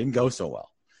Reigns. It didn't go so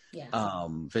well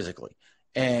physically.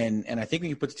 And I think when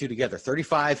you put the two together,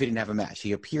 35, he didn't have a match.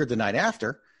 He appeared the night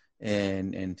after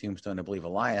in Tombstone, I believe,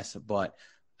 Elias, but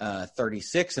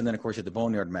 36, and then, of course, you had the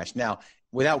Boneyard match. Now,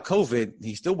 without COVID,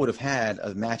 he still would have had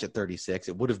a match at 36.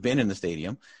 It would have been in the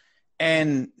stadium.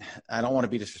 And I don't want to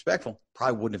be disrespectful,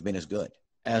 probably wouldn't have been as good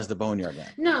as the Boneyard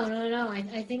match. No.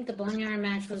 I think the Boneyard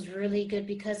match was really good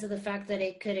because of the fact that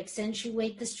it could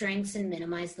accentuate the strengths and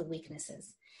minimize the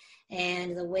weaknesses.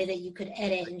 And the way that you could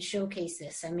edit and showcase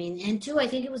this. I mean, and two, I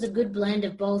think it was a good blend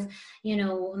of both,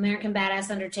 American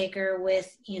Badass Undertaker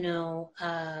with,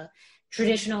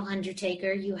 traditional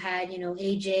Undertaker. You had,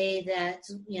 AJ,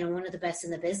 that's, one of the best in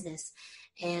the business.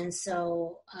 And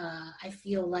so I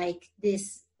feel like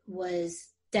this was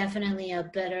definitely a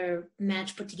better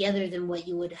match put together than what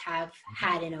you would have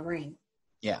had in a ring.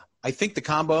 Yeah. I think the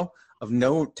combo of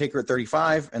no Taker at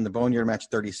 35 and the Boneyard match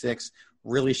at 36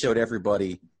 really showed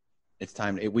everybody it's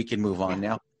time. We can move on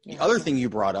now. The other thing you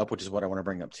brought up, which is what I want to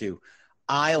bring up too,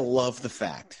 I love the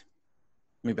fact,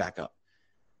 let me back up.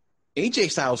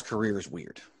 AJ Styles' career is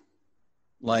weird.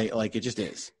 Like it just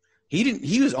is.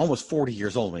 He was almost 40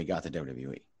 years old when he got to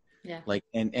WWE. Yeah.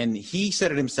 And he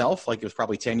said it himself, like it was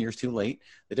probably 10 years too late.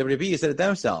 The WWE said it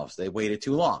themselves. They waited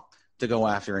too long to go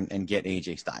after and get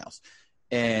AJ Styles.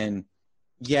 And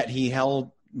yet he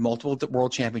held multiple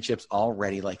world championships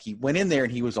already. Like he went in there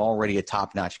and he was already a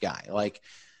top-notch guy.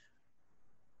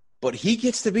 But he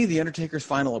gets to be the Undertaker's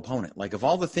final opponent. Like, of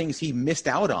all the things he missed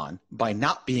out on by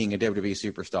not being a WWE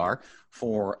superstar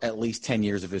for at least 10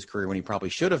 years of his career when he probably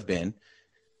should have been,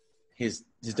 his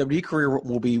WWE career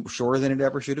will be shorter than it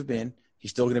ever should have been.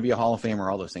 He's still going to be a Hall of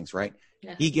Famer, all those things, right?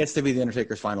 Yeah. He gets to be the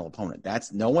Undertaker's final opponent.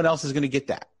 No one else is going to get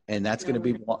that. And that's going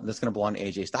to belong to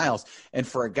AJ Styles. And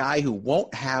for a guy who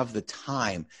won't have the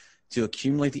time to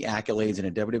accumulate the accolades in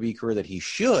a WWE career that he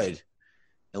should,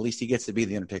 at least he gets to be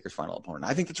the Undertaker's final opponent.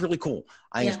 I think that's really cool.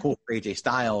 I think it's cool for AJ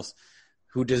Styles,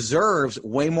 who deserves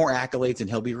way more accolades than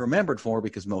he'll be remembered for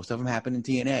because most of them happen in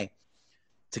TNA,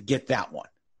 to get that one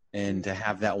and to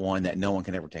have that one that no one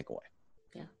can ever take away.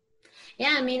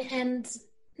 Yeah, I mean, and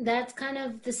that's kind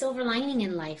of the silver lining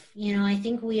in life. I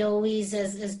think we always,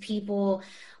 as people,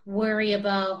 worry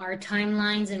about our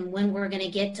timelines and when we're going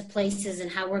to get to places and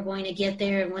how we're going to get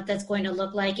there and what that's going to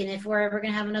look like and if we're ever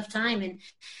going to have enough time. And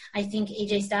I think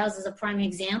AJ Styles is a prime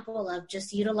example of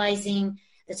just utilizing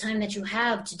the time that you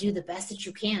have to do the best that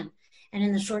you can. And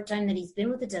in the short time that he's been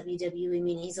with the WWE, I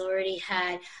mean, he's already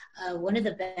had one of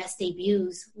the best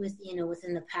debuts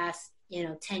within the past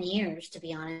 10 years, to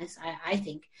be honest, I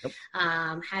think. Yep.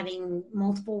 Having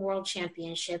multiple world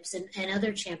championships and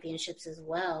other championships as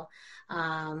well.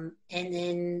 And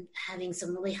then having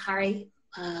some really high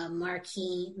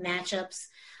marquee matchups,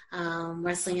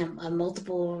 wrestling at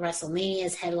multiple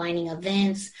WrestleManias, headlining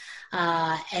events,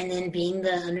 and then being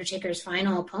the Undertaker's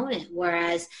final opponent.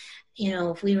 Whereas,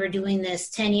 if we were doing this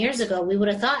 10 years ago, we would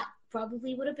have thought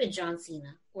probably would have been John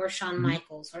Cena or Shawn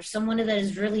Michaels or someone that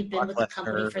has really been with the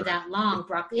company for that long.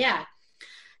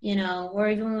 or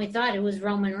even when we thought it was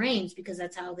Roman Reigns because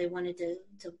that's how they wanted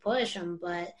to push him.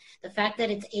 But the fact that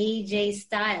it's AJ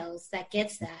Styles that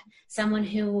gets that, someone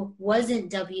who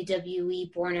wasn't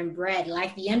WWE born and bred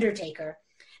like The Undertaker,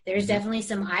 there's definitely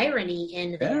some irony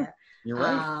in there. You're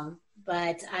right.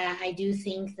 But I do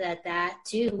think that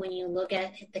too, when you look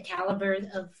at the caliber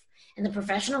and the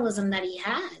professionalism that he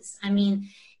has, I mean,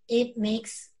 it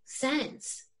makes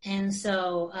sense. And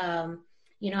so,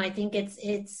 I think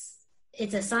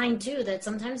it's a sign too that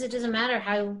sometimes it doesn't matter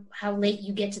how late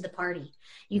you get to the party,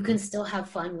 you can still have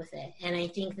fun with it. And I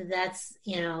think that's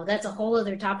a whole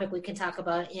other topic we can talk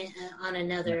about on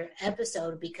another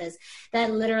episode, because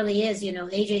that literally is,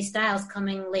 AJ Styles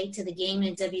coming late to the game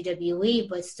in WWE,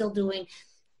 but still doing,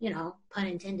 pun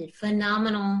intended,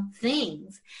 phenomenal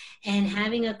things, and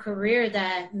having a career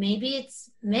that maybe it's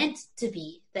meant to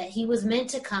be, that he was meant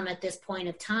to come at this point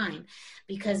of time,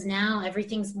 because now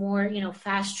everything's more,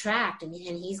 fast tracked, and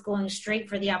he's going straight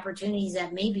for the opportunities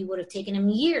that maybe would have taken him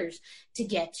years to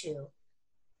get to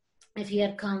if he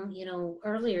had come,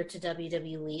 earlier to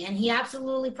WWE. And he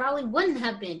absolutely probably wouldn't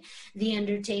have been The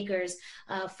Undertaker's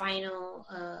final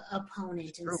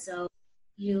opponent. And so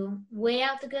you weigh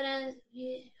out the good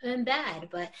and bad,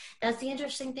 but that's the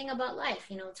interesting thing about life.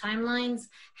 Timelines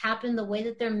happen the way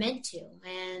that they're meant to.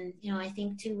 And, I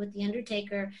think too, with The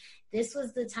Undertaker, this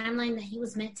was the timeline that he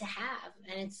was meant to have.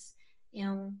 And it's,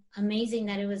 amazing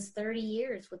that it was 30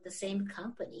 years with the same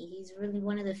company. He's really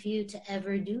one of the few to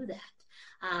ever do that.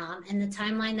 And the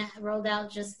timeline that rolled out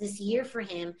just this year for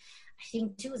him, I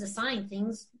think too, is a sign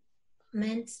things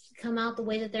meant to come out the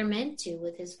way that they're meant to,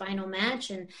 with his final match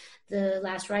and the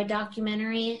Last Ride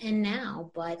documentary and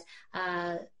now. But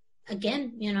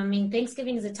again,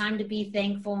 Thanksgiving is a time to be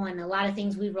thankful, and a lot of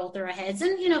things we roll through our heads.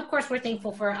 And, of course, we're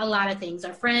thankful for a lot of things,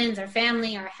 our friends, our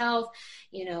family, our health,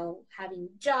 having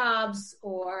jobs,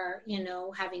 or,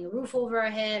 having a roof over our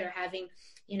head, or having,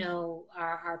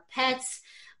 our pets,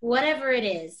 whatever it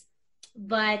is.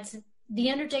 But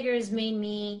The Undertaker has made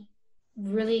me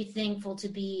really thankful to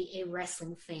be a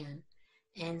wrestling fan.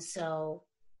 And so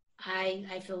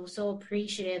I feel so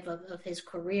appreciative of his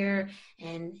career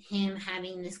and him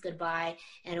having this goodbye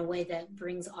in a way that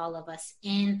brings all of us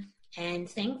in, and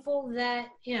thankful that,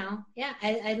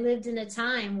 I lived in a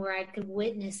time where I could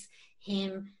witness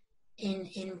him in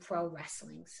pro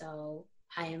wrestling. So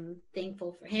I am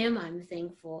thankful for him. I'm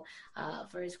thankful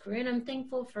for his career, and I'm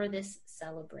thankful for this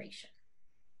celebration.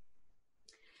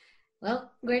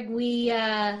 Well, Greg, we,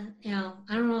 I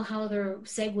don't know how other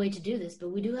segue to do this, but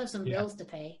we do have some bills to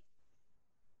pay.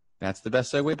 That's the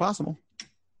best segue possible.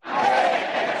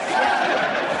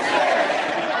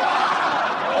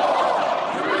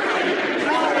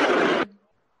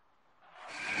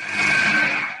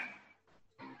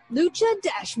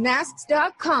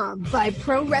 Lucha-Masks.com by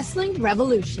Pro Wrestling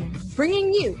Revolution,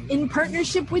 bringing you, in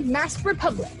partnership with Mask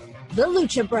Republic, the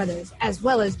Lucha Brothers, as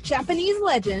well as Japanese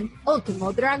legend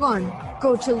Ultimo Dragon.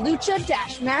 Go to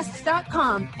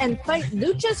lucha-masks.com and fight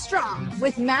Lucha Strong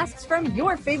with masks from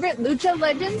your favorite Lucha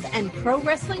legends and Pro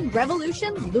Wrestling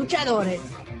Revolution luchadores.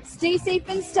 Stay safe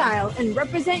in style and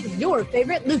represent your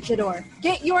favorite luchador.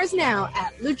 Get yours now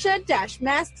at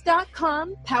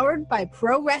lucha-masks.com, powered by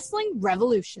Pro Wrestling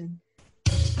Revolution.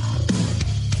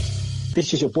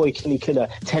 This is your boy Kenny Killer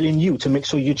telling you to make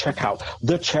sure you check out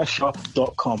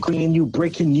thechairshot.com, bringing you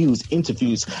breaking news,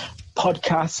 interviews,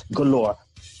 podcasts galore,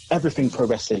 everything pro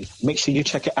wrestling. Make sure you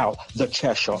check it out,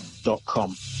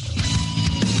 thechairshot.com.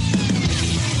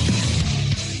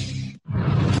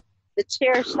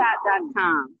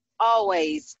 Thechairshot.com.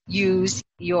 Always use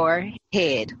your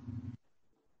head.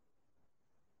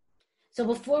 So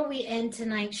before we end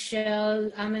tonight's show,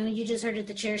 you just heard it,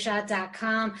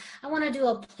 thechairshot.com. I want to do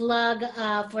a plug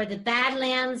for the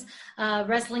Badlands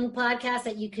Wrestling Podcast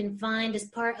that you can find as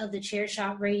part of the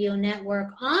Chairshot Radio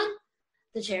Network on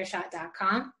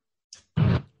thechairshot.com.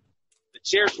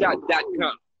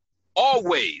 Thechairshot.com.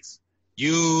 Always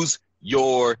use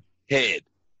your head.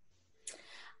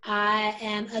 I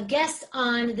am a guest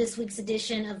on this week's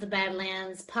edition of the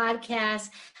Badlands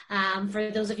Podcast. For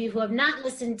those of you who have not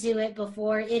listened to it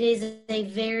before, it is a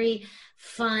very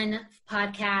fun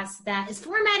podcast that is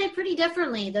formatted pretty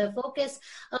differently. The focus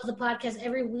of the podcast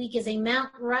every week is a Mount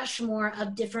Rushmore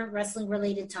of different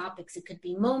wrestling-related topics. It could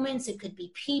be moments, it could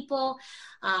be people,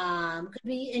 could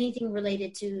be anything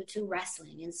related to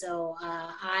wrestling. And so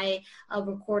I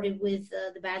recorded with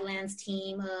the Badlands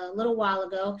team a little while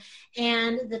ago,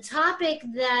 and the topic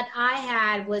that I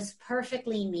had was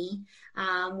perfectly me,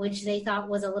 which they thought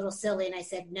was a little silly, and I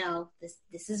said, no,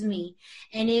 this is me.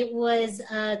 And it was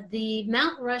the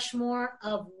Mount Rushmore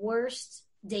of worst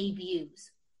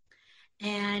debuts.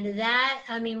 And that,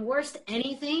 I mean, worst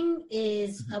anything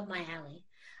is up my alley.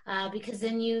 Because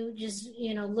then you just,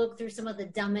 look through some of the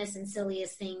dumbest and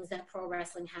silliest things that pro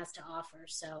wrestling has to offer.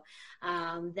 So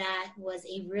that was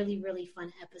a really, really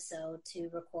fun episode to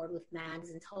record with Mags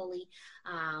and Tully.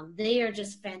 They are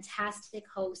just fantastic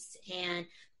hosts. And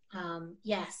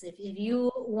yes, if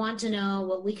you want to know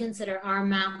what we consider our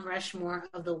Mount Rushmore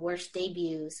of the worst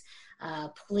debuts,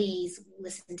 please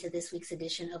listen to this week's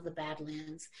edition of the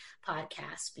Badlands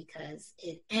podcast, because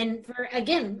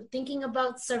thinking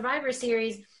about Survivor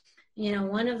Series,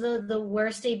 one of the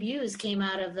worst debuts came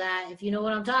out of that, if you know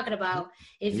what I'm talking about.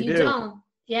 If you don't,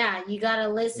 you got to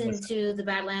listen to the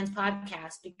Badlands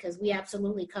podcast, because we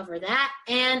absolutely cover that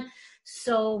and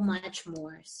so much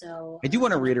more. So I do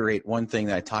want to reiterate one thing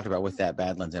that I talked about with that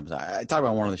Badlands episode. I talked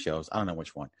about one of the shows. I don't know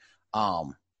which one.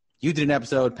 You did an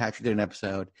episode, Patrick did an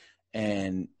episode,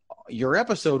 and your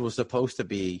episode was supposed to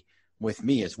be with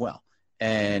me as well.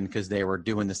 And because they were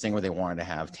doing this thing where they wanted to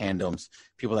have tandems,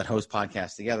 people that host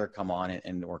podcasts together come on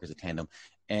and work as a tandem.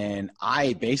 And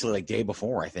I basically, day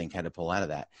before, I think, had to pull out of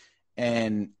that.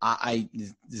 And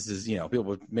this is,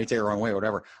 people may take it the wrong way or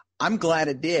whatever. I'm glad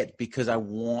it did, because I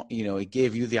want, it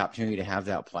gave you the opportunity to have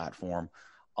that platform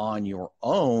on your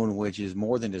own, which is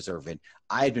more than deserving.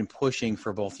 I had been pushing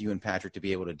for both you and Patrick to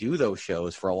be able to do those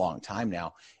shows for a long time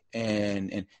now.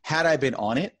 And had I been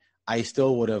on it, I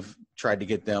still would have tried to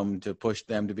get them to push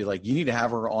them to be like, you need to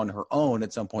have her on her own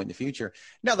at some point in the future.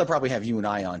 Now they'll probably have you and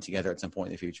I on together at some point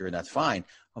in the future, and that's fine.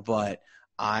 But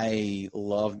I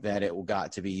love that it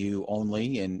got to be you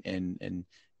only, and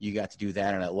you got to do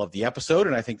that, and I love the episode,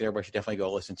 and I think that everybody should definitely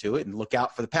go listen to it and look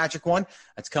out for the Patrick one.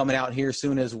 That's coming out here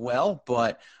soon as well.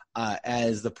 But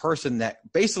as the person that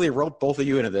basically wrote both of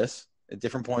you into this at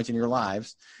different points in your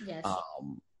lives, yes.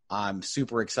 I'm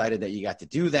super excited that you got to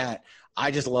do that.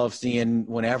 I just love seeing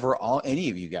whenever any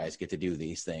of you guys get to do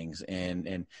these things.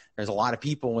 And there's a lot of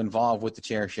people involved with the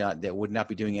Chair Shot that would not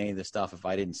be doing any of this stuff if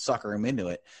I didn't sucker them into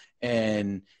it.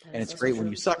 And it's great when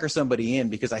you sucker somebody in,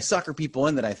 because I sucker people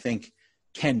in that I think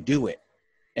can do it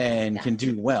and can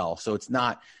do well. So it's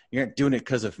not, you're not doing it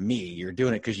because of me. You're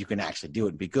doing it because you can actually do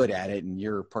it and be good at it. And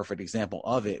you're a perfect example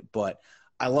of it. But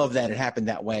I love that it happened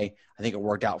that way. I think it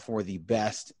worked out for the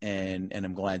best, and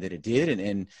I'm glad that it did.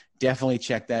 And definitely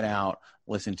check that out,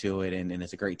 listen to it, and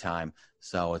it's a great time.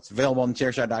 So it's available on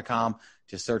thechairshot.com.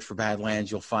 Just search for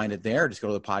Badlands. You'll find it there. Just go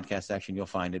to the podcast section. You'll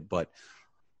find it. But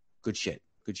good shit.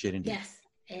 Good shit indeed. Yes,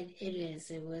 it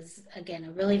is. It was, again,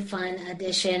 a really fun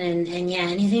addition. And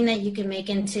anything that you can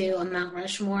make into a Mount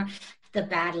Rushmore, the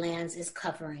Badlands is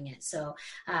covering it. So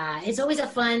it's always a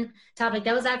fun topic.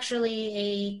 That was actually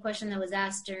a question that was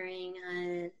asked during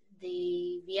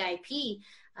the VIP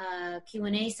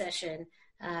Q&A session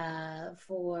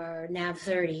for NAV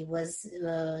 30 was,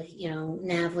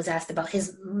 Nav was asked about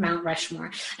his Mount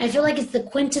Rushmore. I feel like it's the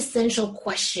quintessential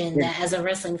question that as a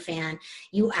wrestling fan,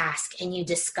 you ask and you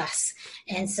discuss.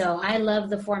 And so I love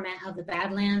the format of the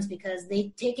Badlands, because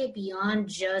they take it beyond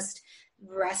just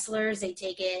wrestlers. They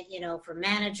take it, for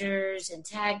managers and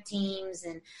tag teams,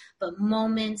 but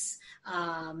moments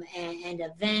and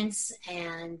events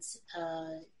and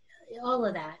all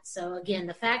of that. So again,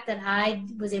 the fact that I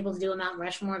was able to do a Mount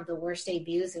Rushmore of the worst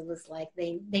debuts, it was like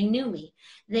they knew me,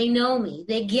 they know me,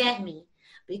 they get me,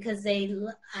 because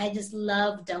I just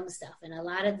love dumb stuff, and a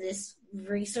lot of this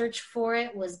research for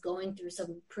it was going through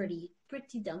some pretty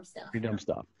dumb stuff. Pretty dumb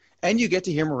stuff, and you get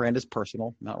to hear Miranda's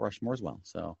personal Mount Rushmore as well.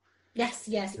 So. Yes,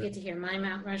 you get to hear my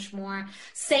Mount Rushmore.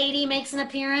 Sadie makes an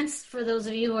appearance, for those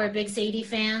of you who are big Sadie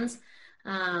fans.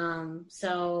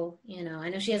 So, I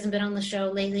know she hasn't been on the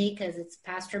show lately because it's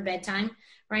past her bedtime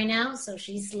right now. So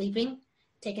she's sleeping,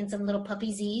 taking some little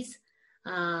puppy Z's.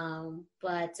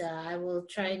 But I will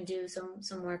try and do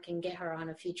some work and get her on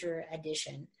a future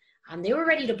edition. They were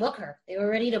ready to book her. They were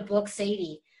ready to book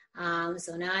Sadie.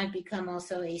 So now I've become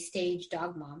also a stage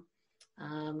dog mom.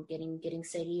 Getting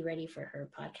Sadie ready for her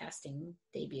podcasting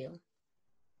debut.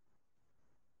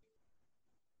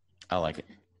 I like it.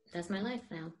 That's my life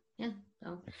now. Yeah.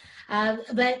 So,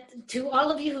 but to all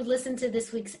of you who listened to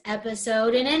this week's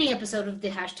episode and any episode of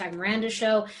the Hashtag Miranda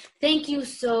Show, thank you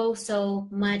so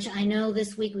much. I know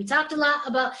this week we talked a lot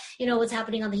about, what's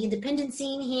happening on the independent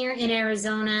scene here in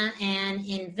Arizona and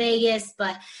in Vegas.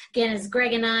 But again, as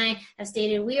Greg and I have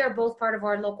stated, we are both part of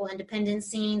our local independent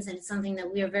scenes, and it's something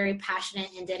that we are very passionate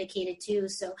and dedicated to.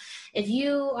 So if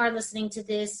you are listening to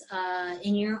this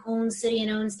in your own city and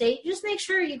own state, just make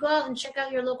sure you go out and check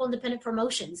out your local independent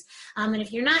promotions. And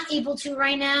if you're not able to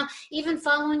right now, even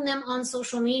following them on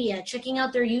social media, checking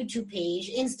out their YouTube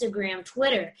page, Instagram,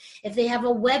 Twitter. If they have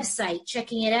a website,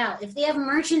 checking it out. If they have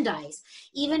merchandise,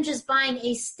 even just buying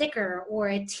a sticker or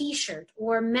a t-shirt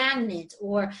or a magnet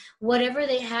or whatever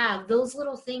they have, those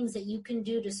little things that you can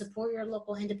do to support your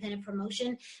local independent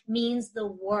promotion means the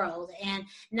world. And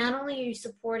not only are you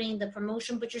supporting the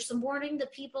promotion, but you're supporting the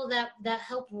people that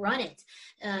help run it.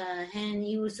 And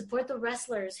you support the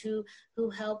wrestlers who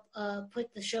help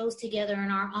put the shows together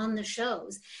and are on the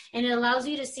shows. And it allows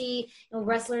you to see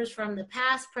wrestlers from the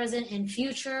past, present, and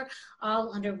future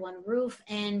all under one roof.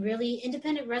 And really,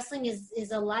 independent wrestling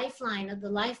is a lifeline of the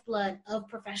lifeblood of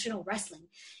professional wrestling.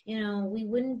 We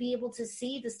wouldn't be able to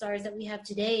see the stars that we have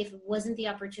today if it wasn't the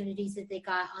opportunities that they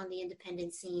got on the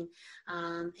independent scene.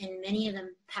 And many of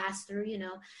them passed through,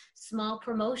 small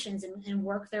promotions and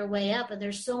work their way up. And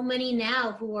there's so many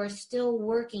now who are still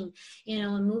working,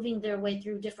 and moving their way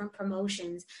through different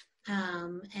promotions.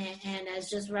 And as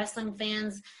just wrestling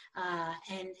fans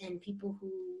and people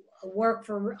who work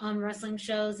on wrestling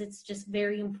shows, it's just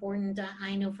very important,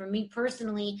 I know for me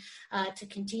personally, to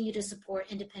continue to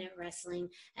support independent wrestling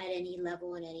at any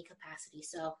level in any capacity.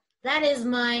 So that is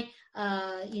my,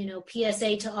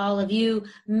 PSA to all of you.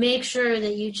 Make sure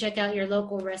that you check out your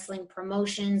local wrestling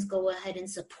promotions. Go ahead and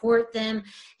support them,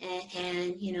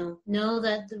 and know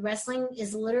that the wrestling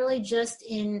is literally just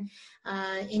in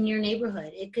your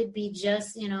neighborhood. It could be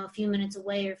just a few minutes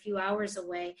away or a few hours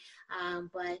away,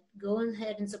 but go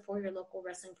ahead and support your local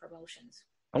wrestling promotions.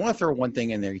 I want to throw one thing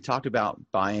in there. You talked about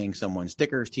buying someone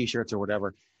stickers, T-shirts, or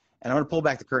whatever, and I want to pull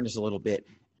back the curtain just a little bit.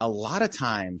 A lot of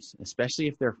times, especially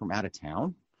if they're from out of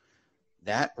town,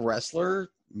 that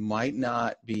wrestler might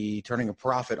not be turning a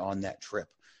profit on that trip.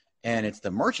 And it's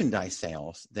the merchandise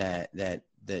sales that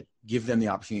give them the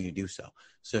opportunity to do so.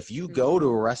 So if you go to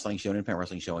a wrestling show, an independent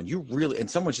wrestling show, and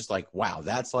someone's just like, wow,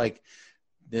 that's like,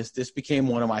 this became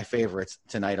one of my favorites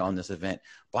tonight on this event.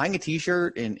 Buying a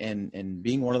T-shirt and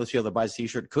being one of those people that buys a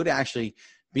T-shirt could actually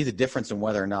be the difference in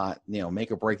whether or not,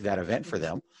 make or break that event for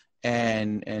them.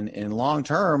 And in long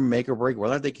term, make or break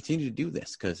whether they continue to do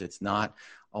this, because it's not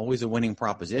always a winning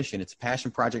proposition. It's a passion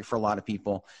project for a lot of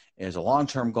people. There's a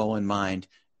long-term goal in mind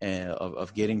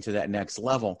of getting to that next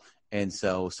level. And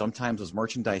so sometimes those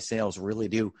merchandise sales really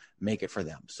do make it for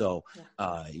them. So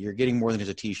you're getting more than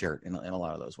just a T-shirt in a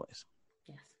lot of those ways.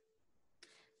 Yes.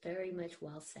 Very much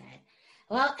well said.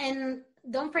 Well, and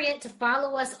don't forget to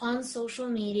follow us on social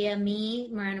media. Me,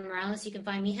 Miranda Morales. You can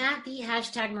find me at the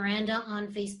 # Miranda on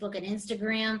Facebook and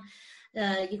Instagram.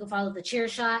 You can follow the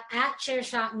Chairshot at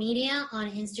Chairshot Media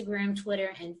on Instagram,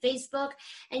 Twitter, and Facebook.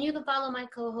 And you can follow my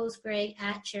co-host Greg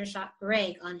at Chairshot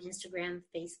Greg on Instagram,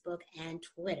 Facebook, and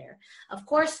Twitter. Of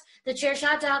course,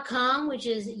 thechairshot.com, which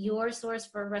is your source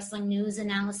for wrestling news,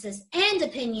 analysis, and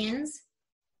opinions.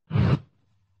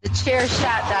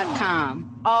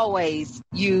 Thechairshot.com. Always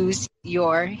use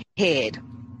your head.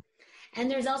 And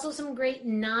there's also some great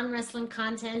non-wrestling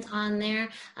content on there,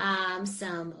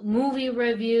 some movie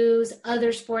reviews,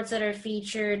 other sports that are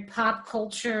featured, pop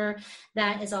culture.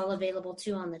 That is all available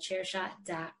too on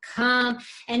thechairshot.com.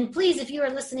 And please, if you are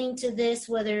listening to this,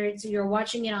 whether it's you're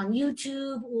watching it on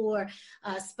YouTube or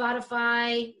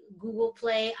Spotify, Google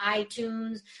Play,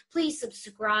 iTunes, please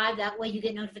subscribe. That way you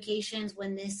get notifications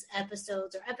when this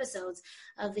episodes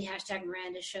of the #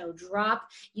 Miranda Show drop.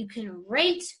 You can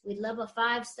rate. We'd love a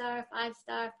 5-star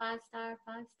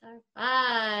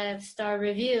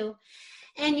review.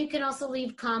 And you can also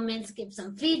leave comments, give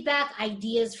some feedback,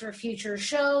 ideas for future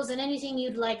shows, and anything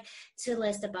you'd like to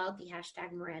list about the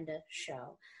 # Miranda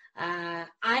Show.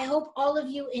 I hope all of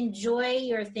you enjoy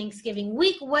your Thanksgiving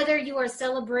week, whether you are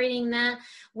celebrating that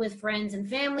with friends and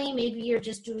family. Maybe you're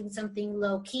just doing something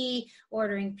low-key,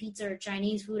 ordering pizza or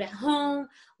Chinese food at home.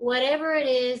 Whatever it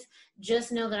is,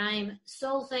 just know that I am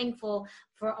so thankful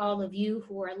for all of you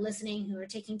who are listening, who are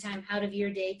taking time out of your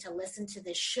day to listen to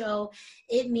this show.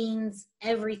 It means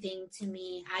everything to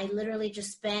me. I literally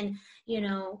just spend,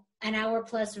 an hour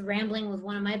plus rambling with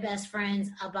one of my best friends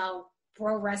about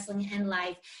pro wrestling and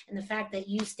life, and the fact that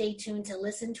you stay tuned to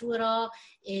listen to it all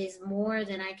is more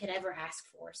than I could ever ask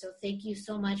for. So thank you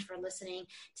so much for listening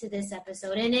to this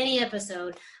episode and any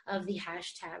episode of the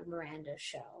 # Miranda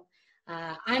Show.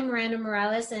 I'm Miranda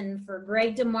Morales, and for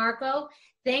Greg DeMarco,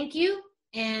 thank you,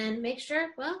 and make sure,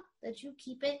 that you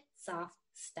keep it soft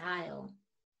style.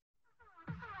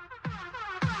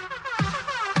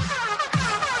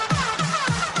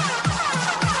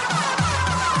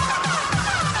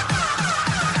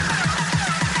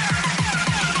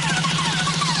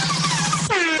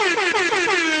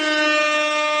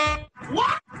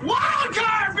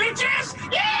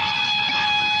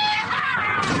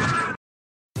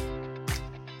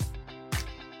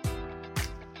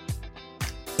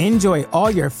 Enjoy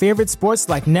all your favorite sports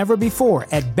like never before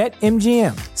at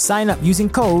BetMGM. Sign up using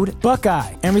code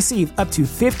Buckeye and receive up to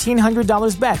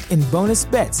 $1,500 back in bonus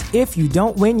bets if you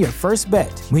don't win your first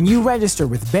bet. When you register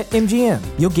with BetMGM,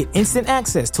 you'll get instant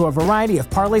access to a variety of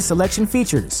parlay selection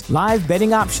features, live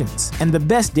betting options, and the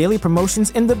best daily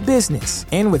promotions in the business.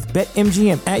 And with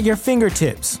BetMGM at your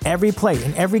fingertips, every play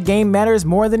and every game matters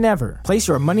more than ever. Place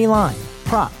your money line,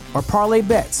 prop, or parlay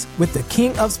bets with the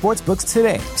king of sportsbooks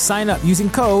today. Sign up using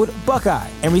code Buckeye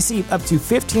and receive up to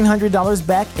 $1,500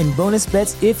 back in bonus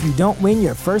bets if you don't win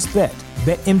your first bet.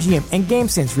 BetMGM and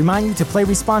GameSense remind you to play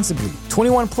responsibly.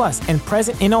 21 plus and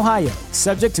present in Ohio,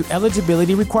 subject to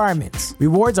eligibility requirements.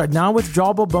 Rewards are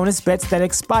non-withdrawable bonus bets that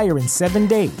expire in 7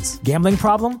 days. Gambling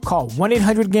problem? Call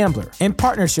 1-800-GAMBLER. In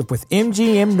partnership with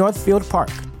MGM Northfield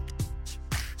Park.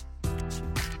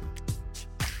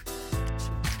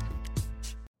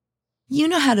 You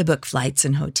know how to book flights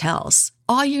and hotels.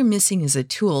 All you're missing is a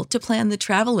tool to plan the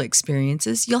travel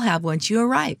experiences you'll have once you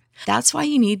arrive. That's why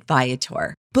you need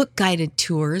Viator. Book guided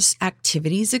tours,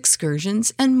 activities,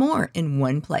 excursions, and more in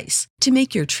one place to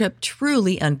make your trip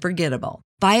truly unforgettable.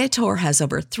 Viator has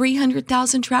over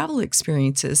 300,000 travel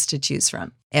experiences to choose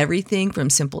from. Everything from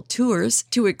simple tours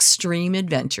to extreme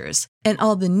adventures and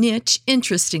all the niche,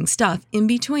 interesting stuff in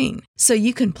between. So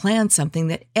you can plan something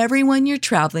that everyone you're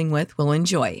traveling with will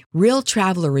enjoy. Real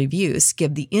traveler reviews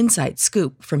give the inside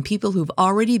scoop from people who've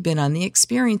already been on the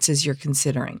experiences you're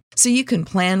considering. So you can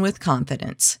plan with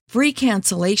confidence. Free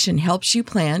cancellation helps you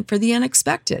plan for the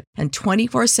unexpected. And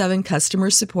 24/7 customer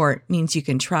support means you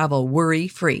can travel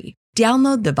worry-free.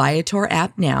 Download the Viator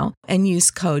app now and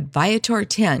use code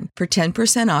Viator10 for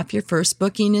 10% off your first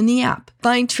booking in the app.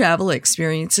 Find travel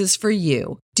experiences for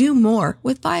you. Do more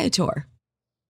with Viator.